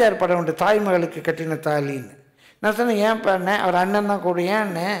தான் ஒரு எம்ஜிஆர் படம் உண்டு, தாய்மகளுக்கு கட்டின தாலின்னு. நான் சொன்னேன், ஏன் பண்ணேன், அவர் அண்ணன் தான் கூட,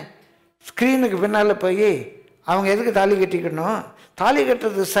 ஏன்னு ஸ்க்ரீனுக்கு பின்னால் போய் அவங்க எதுக்கு தாலி கட்டிக்கணும், தாலி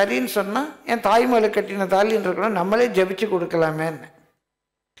கட்டுறது சரின்னு சொன்னால் என் தாய்மகளுக்கு கட்டின தாலின்னு இருக்கணும், நம்மளே ஜெபிச்சு கொடுக்கலாமேன்னு.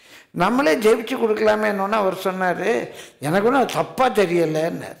 நம்மளே ஜெயிச்சு கொடுக்கலாமேன்னு அவர் சொன்னார், எனக்கு ஒன்றும் அது தப்பாக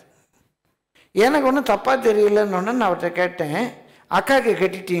தெரியலைன்னார். எனக்கு ஒன்றும் தப்பாக தெரியலன்னு நான் அவர்கிட்ட கேட்டேன், அக்காவுக்கு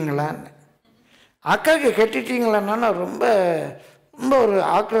கட்டிட்டீங்களான்னு. அக்காவுக்கு கட்டிட்டீங்களான்னா ரொம்ப ரொம்ப ஒரு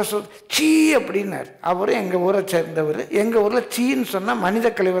ஆக்ரோஷம், சீ அப்படின்னார். அவரும் எங்கள் ஊரை சேர்ந்தவர். எங்கள் ஊரில் சீன்னு சொன்னால் மனித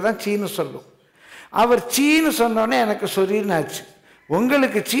கழிவை தான் சீன்னு சொல்லும். அவர் சீன்னு சொன்னோடனே எனக்கு சொரின்னாச்சு.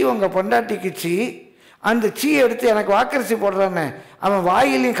 உங்களுக்கு சீ, உங்கள் பொண்டாட்டிக்கு சீ, அந்த சீ எடுத்து எனக்கு வாக்கரிசி போடுறானே அவன்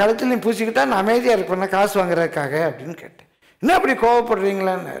வாயிலையும் கழுத்துலையும் பூசிக்கிட்டா நான் அமைதியாக இருப்பேன் காசு வாங்குறதுக்காக அப்படின்னு கேட்டேன். என்ன அப்படி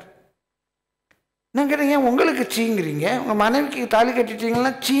கோவப்படுறீங்களான்னாரு. நான் கேட்டேன், ஏன் உங்களுக்கு சீங்கிறீங்க, உங்கள் மனைவிக்கு தாலி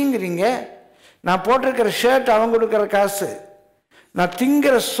கட்டிட்டீங்கன்னா சீங்கிறீங்க, நான் போட்டிருக்கிற ஷர்ட் அவன் கொடுக்குற காசு, நான்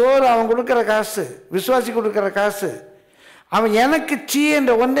திங்கிற சோறு அவன் கொடுக்குற காசு, விசுவாசி கொடுக்குற காசு, அவன் எனக்கு சீ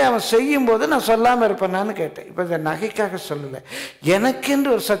என்ற ஒன்றை அவன் செய்யும்போது நான் சொல்லாமல் இருப்பேனான்னு கேட்டேன். இப்போ இந்த நகைக்காக சொல்லலை, எனக்கென்று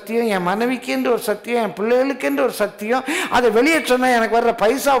ஒரு சத்தியம், என் மனைவிக்கென்று ஒரு சத்தியம், என் பிள்ளைகளுக்கென்று ஒரு சத்தியம், அதை வெளியே சொன்னால் எனக்கு வர்ற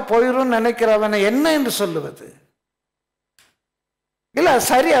பைசா போயிடும்னு நினைக்கிறவனை என்ன என்று சொல்லுவது? இல்லை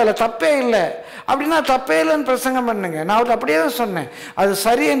சரி, அதில் தப்பே இல்லை அப்படின்னா தப்பே இல்லைன்னு பிரசங்கம் பண்ணுங்க. நான் அவர்கிட்ட அப்படியே தான் சொன்னேன், அது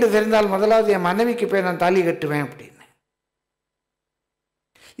சரி என்று தெரிந்தால் முதலாவது என் மனைவிக்கு போய் நான் தாலி கட்டுவேன் அப்படின்னு.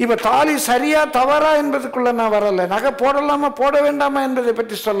 இப்போ தாலி சரியா தவறா என்பதுக்குள்ள நான் வரலை, நகை போடலாமா போட வேண்டாமா என்பதை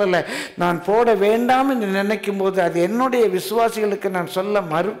பற்றி சொல்லலை. நான் போட வேண்டாம் என்று நினைக்கும் போது அது என்னுடைய விசுவாசிகளுக்கு நான் சொல்ல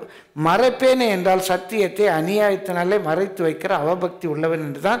மறைப்பேனே என்றால் சத்தியத்தை அநியாயத்தினாலே மறைத்து வைக்கிற அவபக்தி உள்ளவன்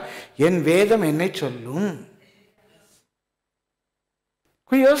என்றுதான் என் வேதம் என்னை சொல்லும்.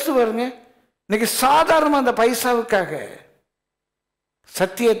 யோசித்து பாருங்க, இன்னைக்கு சாதாரணமாக அந்த பைசாவுக்காக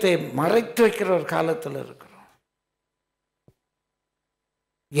சத்தியத்தை மறைத்து வைக்கிற ஒரு காலத்தில் இருக்கிறோம்.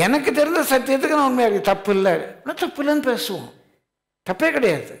 எனக்கு தெரிந்த சத்தியத்துக்கு நான் உண்மையாக தப்பு இல்லை, தப்பு இல்லைன்னு பேசுவோம், தப்பே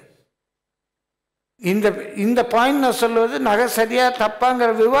கிடையாது. இந்த பாயிண்ட் நான் சொல்லுவது நகை சரியா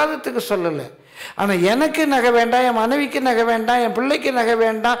தப்பாங்கிற விவாதத்துக்கு சொல்லலை. ஆனால் எனக்கு நகை வேண்டாம், என் மனைவிக்கு நகை வேண்டாம், என் பிள்ளைக்கு நகை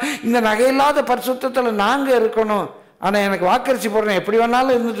வேண்டாம், இந்த நகையில்லாத பரிசுத்தத்தில் நாங்கள் இருக்கணும், ஆனால் எனக்கு வாக்கரிசி போடுறேன், எப்படி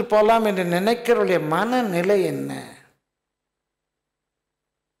வேணாலும் இருந்துட்டு போகலாம் என்று நினைக்கிறவருடைய மனநிலை என்ன?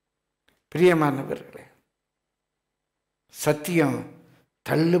 பிரியமானவர்களே, சத்தியம்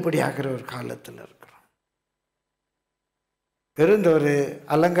தள்ளுபடி ஆகிற ஒரு காலத்தில் இருக்கிறோம். வெறும் ஒரு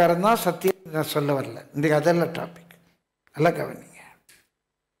அலங்காரம் தான் சத்தியம் நான் சொல்ல வரல, இன்றைக்கு அதெல்லாம் டாபிக். நல்லா கவனிங்க,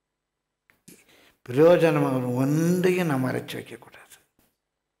 பிரயோஜனமாக ஒன்றையும் நான் மறைச்சு வைக்கக்கூடாது.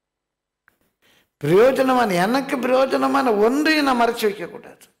 பிரயோஜனமான, எனக்கு பிரயோஜனமான ஒன்றையும் நான் மறைச்சு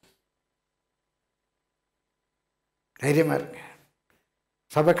வைக்கக்கூடாது. தைரியமா இருங்க.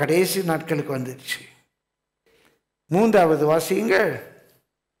 சபை கடைசி நாட்களுக்கு வந்துடுச்சு. மூன்றாவது வாசியுங்கள்.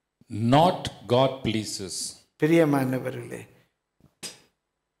 Not God pleases. பிரியமானவர்களே,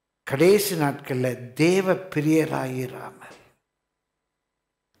 கடைசி நாட்களில் தேவ பிரியராயிராமல்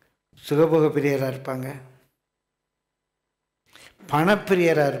சுகபோக பிரியரா இருப்பாங்க,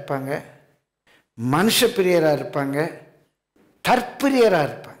 பணப்பிரியரா இருப்பாங்க, மனுஷ பிரியரா இருப்பாங்க, தற்பிரியரா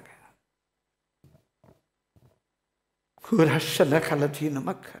இருப்பாங்க.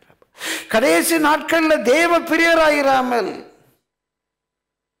 கடைசி நாட்களில் தேவ பிரியராயிராமல்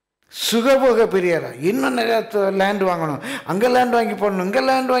சுகபோக பிரியரா, இன்னும் நிறைய லேண்ட் வாங்கணும், அங்கே லேண்ட் வாங்கி போடணும், இங்கே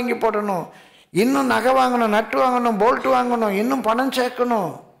லேண்ட் வாங்கி போடணும், இன்னும் நகை வாங்கணும், நட்டு வாங்கணும், போல்ட் வாங்கணும், இன்னும் பணம்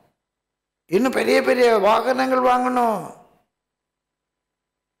சேர்க்கணும், இன்னும் பெரிய பெரிய வாகனங்கள் வாங்கணும்.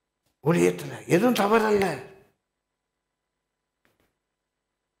 ஊழியத்தில் எதுவும் தவறல்ல,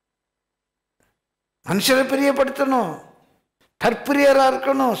 மனுஷரை பிரியப்படுத்தணும், தற்பிரியரா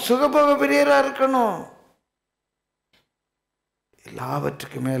இருக்கணும், சுகபோக பிரியரா இருக்கணும்.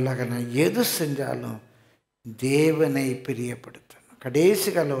 எல்லாவற்றுக்கும் மேலாக நான் எது செஞ்சாலும் தேவனை பிரியப்படுத்தணும். கடைசி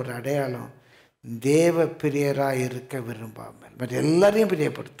கால ஒரு அடையாளம், தேவ பிரியராக இருக்க விரும்பாமல் மற்ற எல்லாரையும்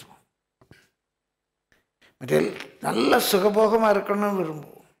பிரியப்படுத்துவோம். மற்ற நல்ல சுகபோகமாக இருக்கணும்னு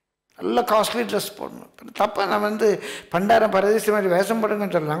விரும்புவோம், நல்ல காஸ்ட்லி ட்ரெஸ் போடணும். தப்பாக நான் பண்டாரம் பரதேசி மாதிரி வேஷம்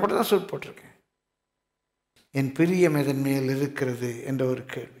போடுங்கன்னு சொல்ல, நான் கூட தான் சூட் போட்டிருக்கேன். என் பிரியம் எதன் மேல் இருக்கிறது என்ற ஒரு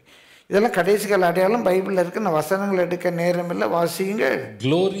கேள்வி. இதெல்லாம் கடைசி கால அடையாளம் பைபிளில் இருக்கு. நான் வசனங்கள் எடுக்க நேரம் இல்லை, வாசியுங்கள்.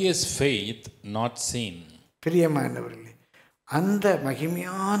 Glorious faith not seen. பிரியமானவர்களே, அந்த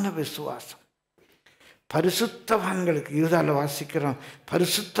மகிமையான விசுவாசம் பரிசுத்தவான்களுக்கு, யூதால வாசிக்கிறோம்,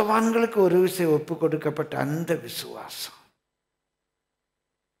 பரிசுத்தவான்களுக்கு ஒரு விஷயம் ஒப்பு கொடுக்கப்பட்ட அந்த விசுவாசம்,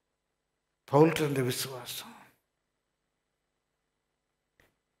 பவுல் இருந்த விசுவாசம்.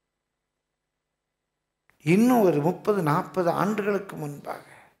 இன்னும் ஒரு 30-40 ஆண்டுகளுக்கு முன்பாக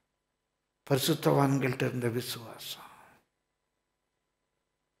பரிசுத்தவான்கள்ட்ட இருந்த விசுவாசம்.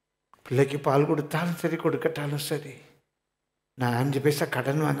 பிள்ளைக்கு பால் கொடுத்தாலும் சரி, கொடுக்கட்டாலும் சரி, நான் 5 பைசா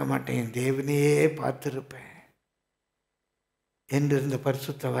கடன் வாங்க மாட்டேன், என் தேவனையே பார்த்திருப்பேன் என்று இருந்த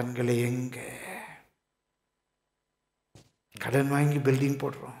பரிசுத்தவான்களை எங்க? கடன் வாங்கி பில்டிங்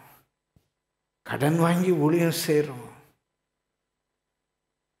போடுறோம், கடன் வாங்கி ஊழியம் செய்கிறோம்.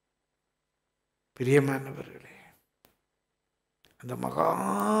 பிரியமானவர்களே, அந்த மகா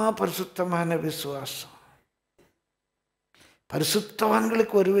பரிசுத்தமான விசுவாசம்,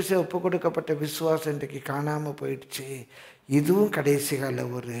 பரிசுத்தவான்களுக்கு ஒரு விஷயம் ஒப்பு கொடுக்கப்பட்ட விசுவாசம் இன்றைக்கு காணாமல் போயிடுச்சு. இதுவும் கடைசி கால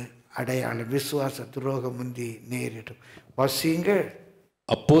ஒரு அடையாளம். விசுவாச துரோகம் முந்தி நேரிடும். வாசியுங்கள்.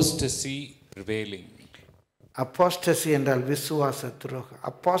 Apostasy prevailing. அப்போஸ்டசி என்றால் விசுவாச துரோகம்.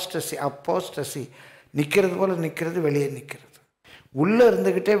 அப்போஸ்டசி நிற்கிறது போல நிற்கிறது, வெளியே நிற்கிறது. உள்ளே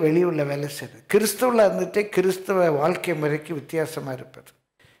இருந்துக்கிட்டே வெளியே உள்ள வேலை செய்யுது. கிறிஸ்துவில் இருந்துகிட்டே கிறிஸ்தவ வாழ்க்கை முறைக்கு வித்தியாசமாக இருப்பது.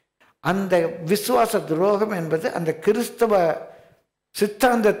 அந்த விசுவாச துரோகம் என்பது அந்த கிறிஸ்தவ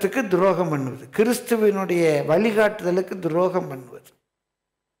சித்தாந்தத்துக்கு துரோகம் பண்ணுவது, கிறிஸ்துவனுடைய வழிகாட்டுதலுக்கு துரோகம் பண்ணுவது.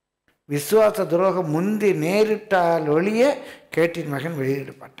 விசுவாச துரோகம் முந்தி நேரிட்டால் ஒழிய கேட்டின் மகன்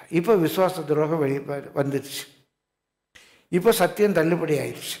வெளியிடப்பட்டான். இப்போ விசுவாச துரோகம் வந்துடுச்சு. இப்போ சத்தியம் தள்ளுபடி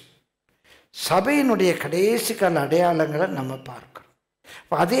ஆயிடுச்சு. சபையினுடைய கடைசி கால அடையாளங்களை நம்ம பார்க்கிறோம்.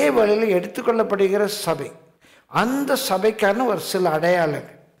 அதே வேளையில் எடுத்துக்கொள்ளப்படுகிற சபை, அந்த சபைக்கான ஒரு சில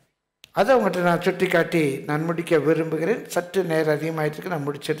அடையாளங்கள், அதை உங்கள்கிட்ட நான் சுட்டி காட்டி நான் முடிக்க விரும்புகிறேன். சற்று நேரம் அதிகமாயிட்டு நான்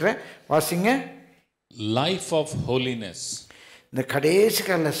முடிச்சிடுறேன். வாசிங்க. Life of holiness. இந்த கடைசி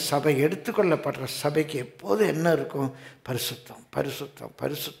கால சபை, எடுத்துக்கொள்ளப்படுற சபைக்கு எப்போது என்ன இருக்கும்? பரிசுத்தம், பரிசுத்தம்,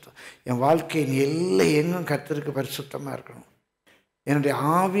 பரிசுத்தம். என் வாழ்க்கையின் எல்லை எங்கும் கர்த்தருக்கு பரிசுத்தமாக இருக்கணும். என்னுடைய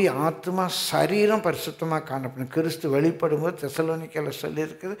ஆவி, ஆத்மா, சரீரம் பரிசுத்தமாக காணப்படும். கிறிஸ்து வெளிப்படும் போது தெசலோனிக்கேல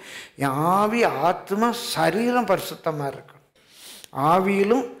சொல்லியிருக்குது, என் ஆவி, ஆத்மா, சரீரம் பரிசுத்தமாக இருக்கணும்.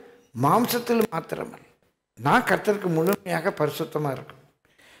 ஆவியிலும் மாம்சத்திலும் மாத்திரமல்ல, நான் கர்த்தருக்கு முழுமையாக பரிசுத்தமாக இருக்கணும்.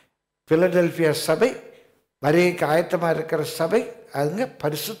 பிலடெல்பியா சபை, வரைக்கு ஆயத்தமாக இருக்கிற சபை, அதுங்க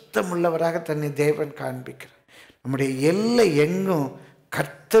பரிசுத்தம் உள்ளவராக தன்னை தேவன் காண்பிக்கிறார். நம்முடைய எல்லை எங்கும்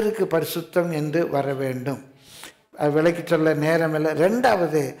கர்த்தருக்கு பரிசுத்தம் என்று வர வேண்டும். அது விலைக்கு சொல்ல நேரம் இல்லை.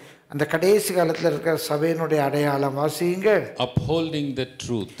 ரெண்டாவது, அந்த கடைசி காலத்தில் இருக்கிற சபையினுடைய அடையாளம். வாசியுங்கள். Upholding the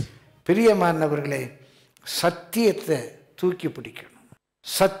truth. பிரியமானவர்களே, சத்தியத்தை தூக்கி பிடிக்கணும்,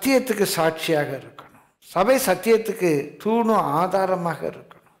 சத்தியத்துக்கு சாட்சியாக இருக்கணும். சபை சத்தியத்துக்கு தூணும் ஆதாரமாக இருக்கணும்.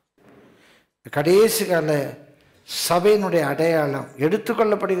 கடைசி கால சபையினுடைய அடையாளம்,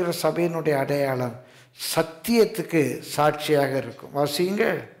 எடுத்துக்கொள்ளப்படுகிற சபையினுடைய அடையாளம் சத்தியத்துக்கு சாட்சியாக இருக்கும்.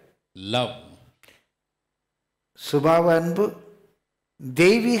 வாசியுங்கள். Love. சுபாவ அன்பு,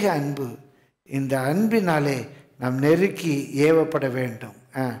 தெய்வீக அன்பு. இந்த அன்பினாலே நாம் நெருக்கி ஏவப்பட வேண்டும்.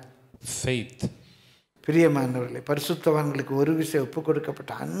 Faith. பிரியமானவர்களே, பரிசுத்தவான்களுக்கு ஒரு விஷயம் ஒப்பு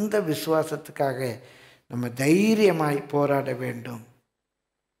கொடுக்கப்பட்ட அந்த விசுவாசத்துக்காக நம்ம தைரியமாய் போராட வேண்டும்.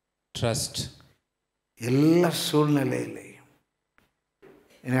 Trust. எல்லா சூழ்நிலையிலையும்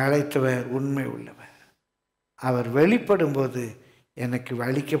என்னை அழைத்தவர் உண்மை உள்ளவர். அவர் வெளிப்படும் போது எனக்கு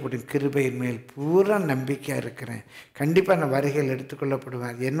அளிக்கப்படும் கிருபையின் மேல் பூரா நம்பிக்கையாக இருக்கிறேன். கண்டிப்பாக நான் வருகையில்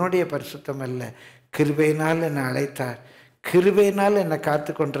எடுத்துக்கொள்ளப்படுவேன். என்னுடைய பரிசுத்தம் அல்ல, கிருபையினால் என்னை அழைத்தார், கிருபையினால் என்னை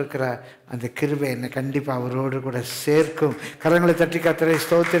காத்து கொண்டிருக்கிறார். அந்த கிருபை என்னை கண்டிப்பாக அவரோடு கூட சேர்க்கும். கரங்களை தட்டி கர்த்தரை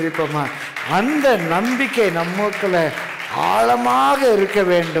ஸ்தோத்திரிப்போமா? அந்த நம்பிக்கை நம்மக்குள்ள ஆழமாக இருக்க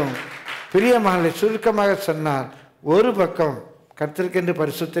வேண்டும். பிரியமானவர்களே, சுருக்கமாக சொன்னார், ஒரு பக்கம் கர்த்தருக்கென்று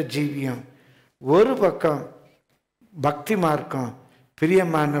பரிசுத்த ஜீவியம், ஒரு பக்கம் பக்தி மார்க்கம்.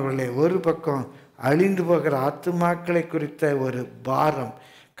 பிரியமானவர்களே, ஒரு பக்கம் அழிந்து போகிற ஆத்துமாக்களை குறித்த ஒரு பாரம்.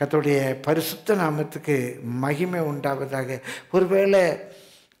 கர்த்தருடைய பரிசுத்த நாமத்துக்கு மகிமை உண்டாவதாக. ஒருவேளை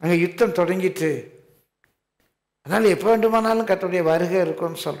அங்கே யுத்தம் தொடங்கிட்டு, அதனால் எப்போ வேண்டுமானாலும் கர்த்தருடைய வருகை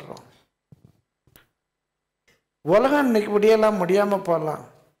இருக்கும்னு சொல்கிறோம். உலகம் இன்னைக்கு முடியாமல் போகலாம்.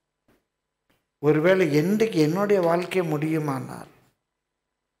 ஒருவேளை என்றைக்கு என்னுடைய வாழ்க்கை முடியுமானால்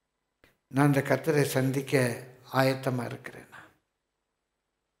நான் அந்த கர்த்தரை சந்திக்க ஆயத்தமாக இருக்கிறேன்.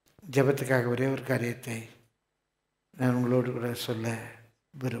 ஜெபத்துக்காக ஒரே ஒரு காரியத்தை நான் உங்களோடு கூட சொல்ல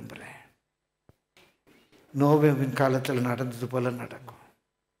விரும்புகிறேன். நோவாவின் காலத்தில் நடந்தது போல நடக்கும்,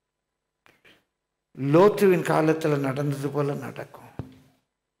 லோத்துவின் காலத்தில் நடந்தது போல நடக்கும்.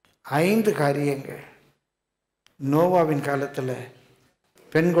 5 காரியங்கள். நோவாவின் காலத்தில்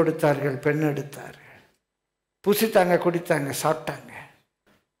பெண் கொடுத்தார்கள், பெண் எடுத்தார்கள், புசித்தாங்க, குடித்தாங்க, சாப்பிட்டாங்க.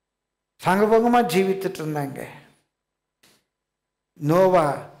 சங்கபங்கமாக ஜீவித்துட்டு இருந்தாங்க. நோவா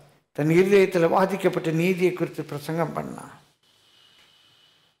தன் இருதயத்தில் வாதிக்கப்பட்ட நீதியை குறித்து பிரசங்கம் பண்ணான்.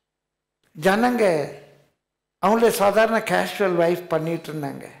 ஜனங்க அவங்களுடைய சாதாரண கேஷுவல் லைஃப் பண்ணிட்டு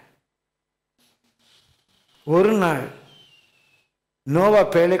இருந்தாங்க. ஒரு நாள் நோவா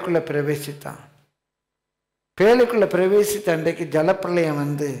பேழைக்குள்ள பிரவேசித்தான். பேழைக்குள்ள பிரவேசித்த அன்றைக்கு ஜலப்பிரளயம்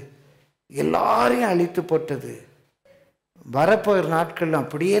வந்து எல்லாரையும் அழித்து போட்டது. வரப்போகிற நாட்கள்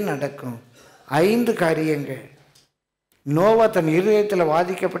அப்படியே நடக்கும். 5 காரியங்கள். நோவா தன் இருதயத்தில்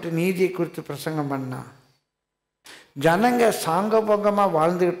வாதிக்கப்பட்ட நீதியை குறித்து பிரசங்கம் பண்ணான். ஜனங்க சாங்கபங்கமாக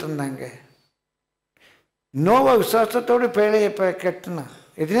வாழ்ந்துகிட்டு இருந்தாங்க. நோவா விசுவாசத்தோடு பேழையை கட்டினான்.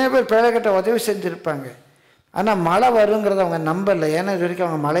 எத்தனையோ பேர் பேழை கட்ட உதவி செஞ்சுருப்பாங்க. ஆனால் மழை வருங்கிறத அவங்க நம்பலை. ஏன்னா இது வரைக்கும்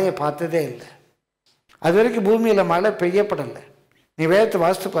அவங்க மழையை பார்த்ததே இல்லை. அது வரைக்கும் பூமியில் மழை பெய்யப்படலை. நீ வேதத்தை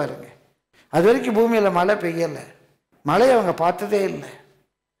வாசித்து பாருங்க. அது வரைக்கும் பூமியில் மழை பெய்யலை. மழையை அவங்க பார்த்ததே இல்லை.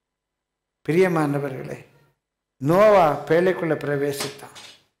 பிரியமானவர்களே, நோவா பேழைக்குள்ளே பிரவேசித்தான்.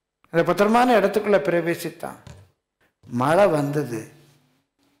 அந்த பத்திரமான இடத்துக்குள்ளே பிரவேசித்தான். மழை வந்தது.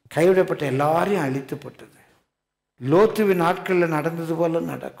 கைவிடப்பட்ட எல்லாரையும் அழித்து போட்டது. லோத்துவின் நாட்களில் நடந்தது போல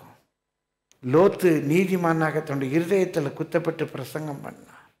நடக்கும். லோத்து நீதிமானாக தன்னுடைய இருதயத்தில் குத்தப்பட்டு பிரசங்கம்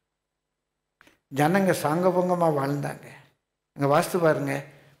பண்ணான். ஜனங்க சாங்கபங்கமாக வாழ்ந்தாங்க. அங்கே வாஸ்து பாருங்க.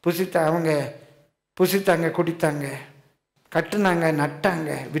 அவங்க புசித்தாங்க, குடித்தாங்க, கட்டுனாங்க, நட்டாங்க,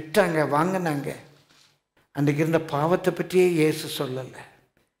 விற்றாங்க, வாங்கினாங்க. அன்றைக்கு இருந்த பாவத்தை பற்றியே இயேசு சொல்லலை.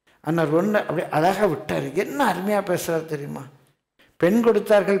 ஆனால் ஒன்று அப்படி அழகாக விட்டார். என்ன அருமையாக பேசுகிறார் தெரியுமா? பெண்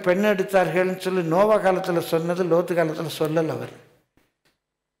கொடுத்தார்கள், பெண் எடுத்தார்கள்னு சொல்லி நோவா காலத்தில் சொன்னது லோத்து காலத்தில் சொல்லலை.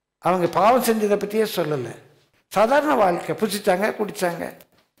 அவங்க பாவம் செஞ்சதை பற்றியே சொல்லலை. சாதாரண வாழ்க்கை. புசித்தாங்க, குடித்தாங்க,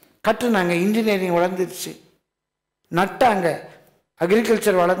 கட்டுனாங்க, இன்ஜினியரிங் வளர்ந்துருச்சு, நட்டாங்க,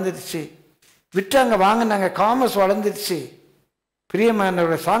 அக்ரிகல்ச்சர் வளர்ந்துருச்சு, விற்றாங்க, வாங்கினாங்க, காமர்ஸ் வளர்ந்துருச்சு.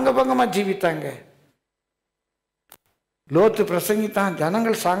 பிரியமானவர்கள் சாங்கபங்கமாக ஜீவித்தாங்க. லோத்து பிரசங்கித்தான்.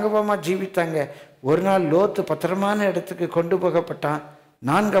 ஜனங்கள் சாங்கபமாக ஜீவித்தாங்க. ஒரு நாள் லோத்து பத்திரமான இடத்துக்கு கொண்டு போகப்பட்டான்.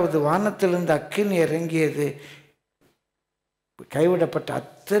 4வது வானத்திலிருந்து அக்கினி இறங்கியது. கைவிடப்பட்ட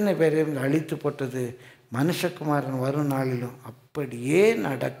அத்தனை பேரையும் அழித்து போட்டது. மனுஷகுமாரன் வரும் நாளிலும் அப்படியே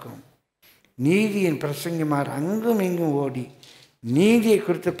நடக்கும். நீதியின் பிரசங்கிமார் அங்கும் இங்கும் ஓடி நீதியை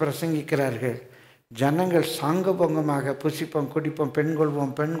குறித்து பிரசங்கிக்கிறார்கள். ஜனங்கள் சாங்கபங்கமாக புசிப்போம், குடிப்போம், பெண்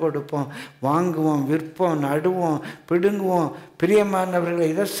கொள்வோம், பெண் கொடுப்போம், வாங்குவோம், விற்போம், நடுவோம், பிடுங்குவோம், பிரியமானவர்களை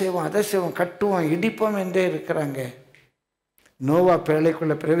இதை செய்வோம், அதை செய்வோம், கட்டுவோம், இடிப்போம் என்றே இருக்கிறாங்க. நோவா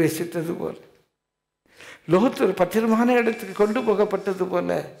பேழைக்குள்ளே பிரவேசித்தது போல, லோத்து ஒரு பத்திரமான இடத்துக்கு கொண்டு போகப்பட்டது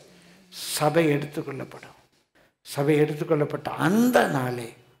போல சபை எடுத்துக்கொள்ளப்படும். சபை எடுத்துக்கொள்ளப்பட்ட அந்த நாளே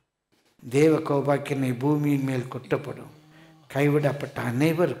தேவ கோபாக்கினை பூமியின் மேல் கொட்டப்படும். கைவிடப்பட்ட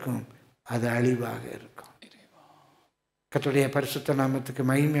அனைவருக்கும் அது அழிவாக இருக்கும். கர்த்தருடைய பரிசுத்த நாமத்துக்கு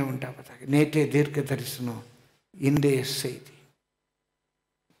மகிமை உண்டாவதாக. நேற்றைய தீர்க்க தரிசனம், இன்றைய செய்தி.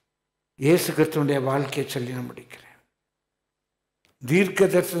 இயேசு கிறிஸ்துவுடைய வாழ்க்கையை சொல்லி நான் முடிக்கிறேன்.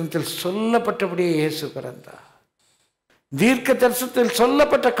 தீர்க்க தரிசனத்தில் சொல்லப்பட்டபடியே இயேசு பிறந்தார். தீர்க்க தரிசனத்தில்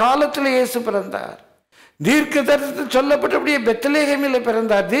சொல்லப்பட்ட காலத்தில் இயேசு பிறந்தார். தீர்க்க தரிசனத்தில் சொல்லப்பட்டபடியே பெத்லகேமில்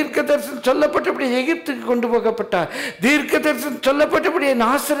பிறந்தார். தீர்க்க தரிசனம் சொல்லப்பட்டபடியே எகிப்துக்கு கொண்டு போகப்பட்டார். தீர்க்க தரிசனம் சொல்லப்பட்டபடியே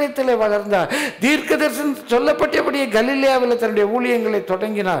நாசரேத்திலே வளர்ந்தார். தீர்க்க தரிசனத்தில் சொல்லப்பட்டபடியே கலிலேயாவில் தன்னுடைய ஊழியங்களை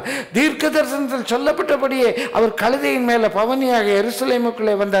தொடங்கினார். தீர்க்க தரிசனத்தில் சொல்லப்பட்டபடியே அவர் கழுதையின் மேலே பவனியாக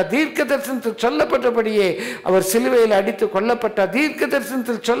எருசலேமுக்குள்ளே வந்தார். தீர்க்க தரிசனத்தில் சொல்லப்பட்டபடியே அவர் சிலுவையில் அடித்து கொல்லப்பட்டார். தீர்க்க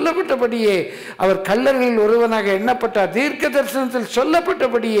தரிசனத்தில் சொல்லப்பட்டபடியே அவர் கல்லர்களில் ஒருவனாக எண்ணப்பட்டார். தீர்க்க தரிசனத்தில்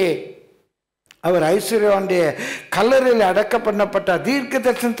சொல்லப்பட்டபடியே அவர் ஐஸ்வர்யாவுடைய கல்லறையில் அடக்க பண்ணப்பட்டார். தீர்க்க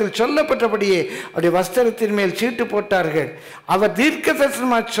தரிசனத்தில் சொல்லப்பட்டபடியே அவருடைய வஸ்திரத்தின் மேல் சீட்டு போட்டார்கள். அவர் தீர்க்க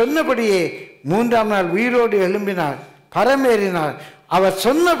தரிசனமாக சொன்னபடியே 3ஆம் நாள் உயிரோடு எழும்பினார், பரமேறினார். அவர்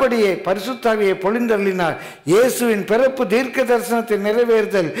சொன்னபடியே பரிசுத்தாவியை பொழிந்தருளினார். இயேசுவின் பிறப்பு தீர்க்க தரிசனத்தை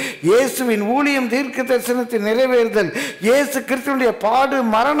நிறைவேறுதல், இயேசுவின் ஊழியம் தீர்க்க தரிசனத்தை நிறைவேறுதல், இயேசு கிறிஸ்துவினுடைய பாடு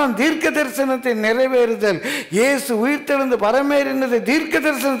மரணம் தீர்க்க தரிசனத்தை நிறைவேறுதல், இயேசு உயிர்த்தெழுந்து பரமேறினது தீர்க்க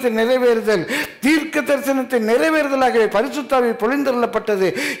தரிசனத்தை நிறைவேறுதல், தீர்க்க தரிசனத்தை நிறைவேறுதலாகவே பரிசுத்தாவி பொழிந்தருளப்பட்டது.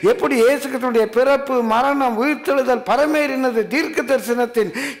 எப்படி இயேசு கிறிஸ்துவினுடைய பிறப்பு மரணம் உயிர்த்தெழுதல் பரமேறினது தீர்க்க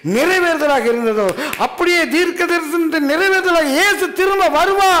தரிசனத்தின் நிறைவேறுதலாக இருந்ததோ, அப்படியே தீர்க்க தரிசனத்தின் நிறைவேறுதலாக இயேசு திரும்ப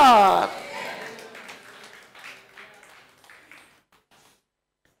வருவார்.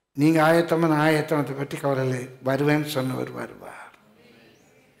 நீங்க ஆயத்தமான ஆயத்தனத்தை பற்றி கவலை, வருவேன்னு சொன்னவர் வருவார்.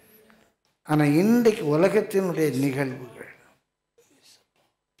 ஆனா இன்றைக்கு உலகத்தினுடைய நிகழ்வுகள்,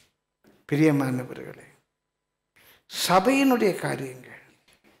 பிரியமானவர்களே, சபையினுடைய காரியங்கள்,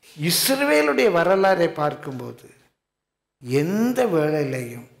 இஸ்ரவேலுடைய வரலாறை பார்க்கும்போது எந்த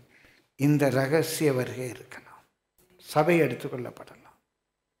வேளையிலையும் இந்த ரகசிய வருகை இருக்கலாம். சபை எடுத்துக்கொள்ளப்படலாம்.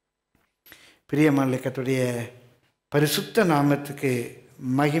 பிரியமான கர்த்தருடைய பரிசுத்த நாமத்துக்கு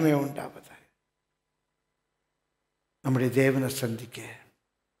மகிமை உண்டாவதாக. நம்முடைய தேவனை சந்திக்க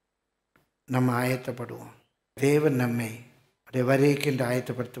நம்ம ஆயத்தப்படுவோம். தேவன் நம்மை வரைக்கின்ற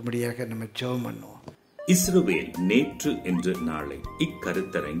ஆயத்தப்படுத்தும்படியாக நம்ம ஜெபம் பண்ணுவோம். இஸ்ரவேல் நேற்று என்று நாளை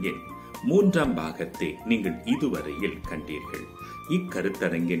இக்கருத்தரங்கின் 3ஆம் பாகத்தை நீங்கள் இதுவரையில் கண்டீர்கள்.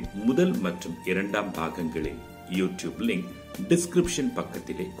 இக்கருத்தரங்கின் முதல் மற்றும் 2ஆம் பாகங்களின் யூடியூப் லிங்க் டிஸ்கிரிப்ஷன்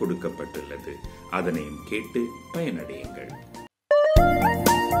பக்கத்திலே கொடுக்கப்பட்டுள்ளது. அதனையும் கேட்டு பயனடையுங்கள்.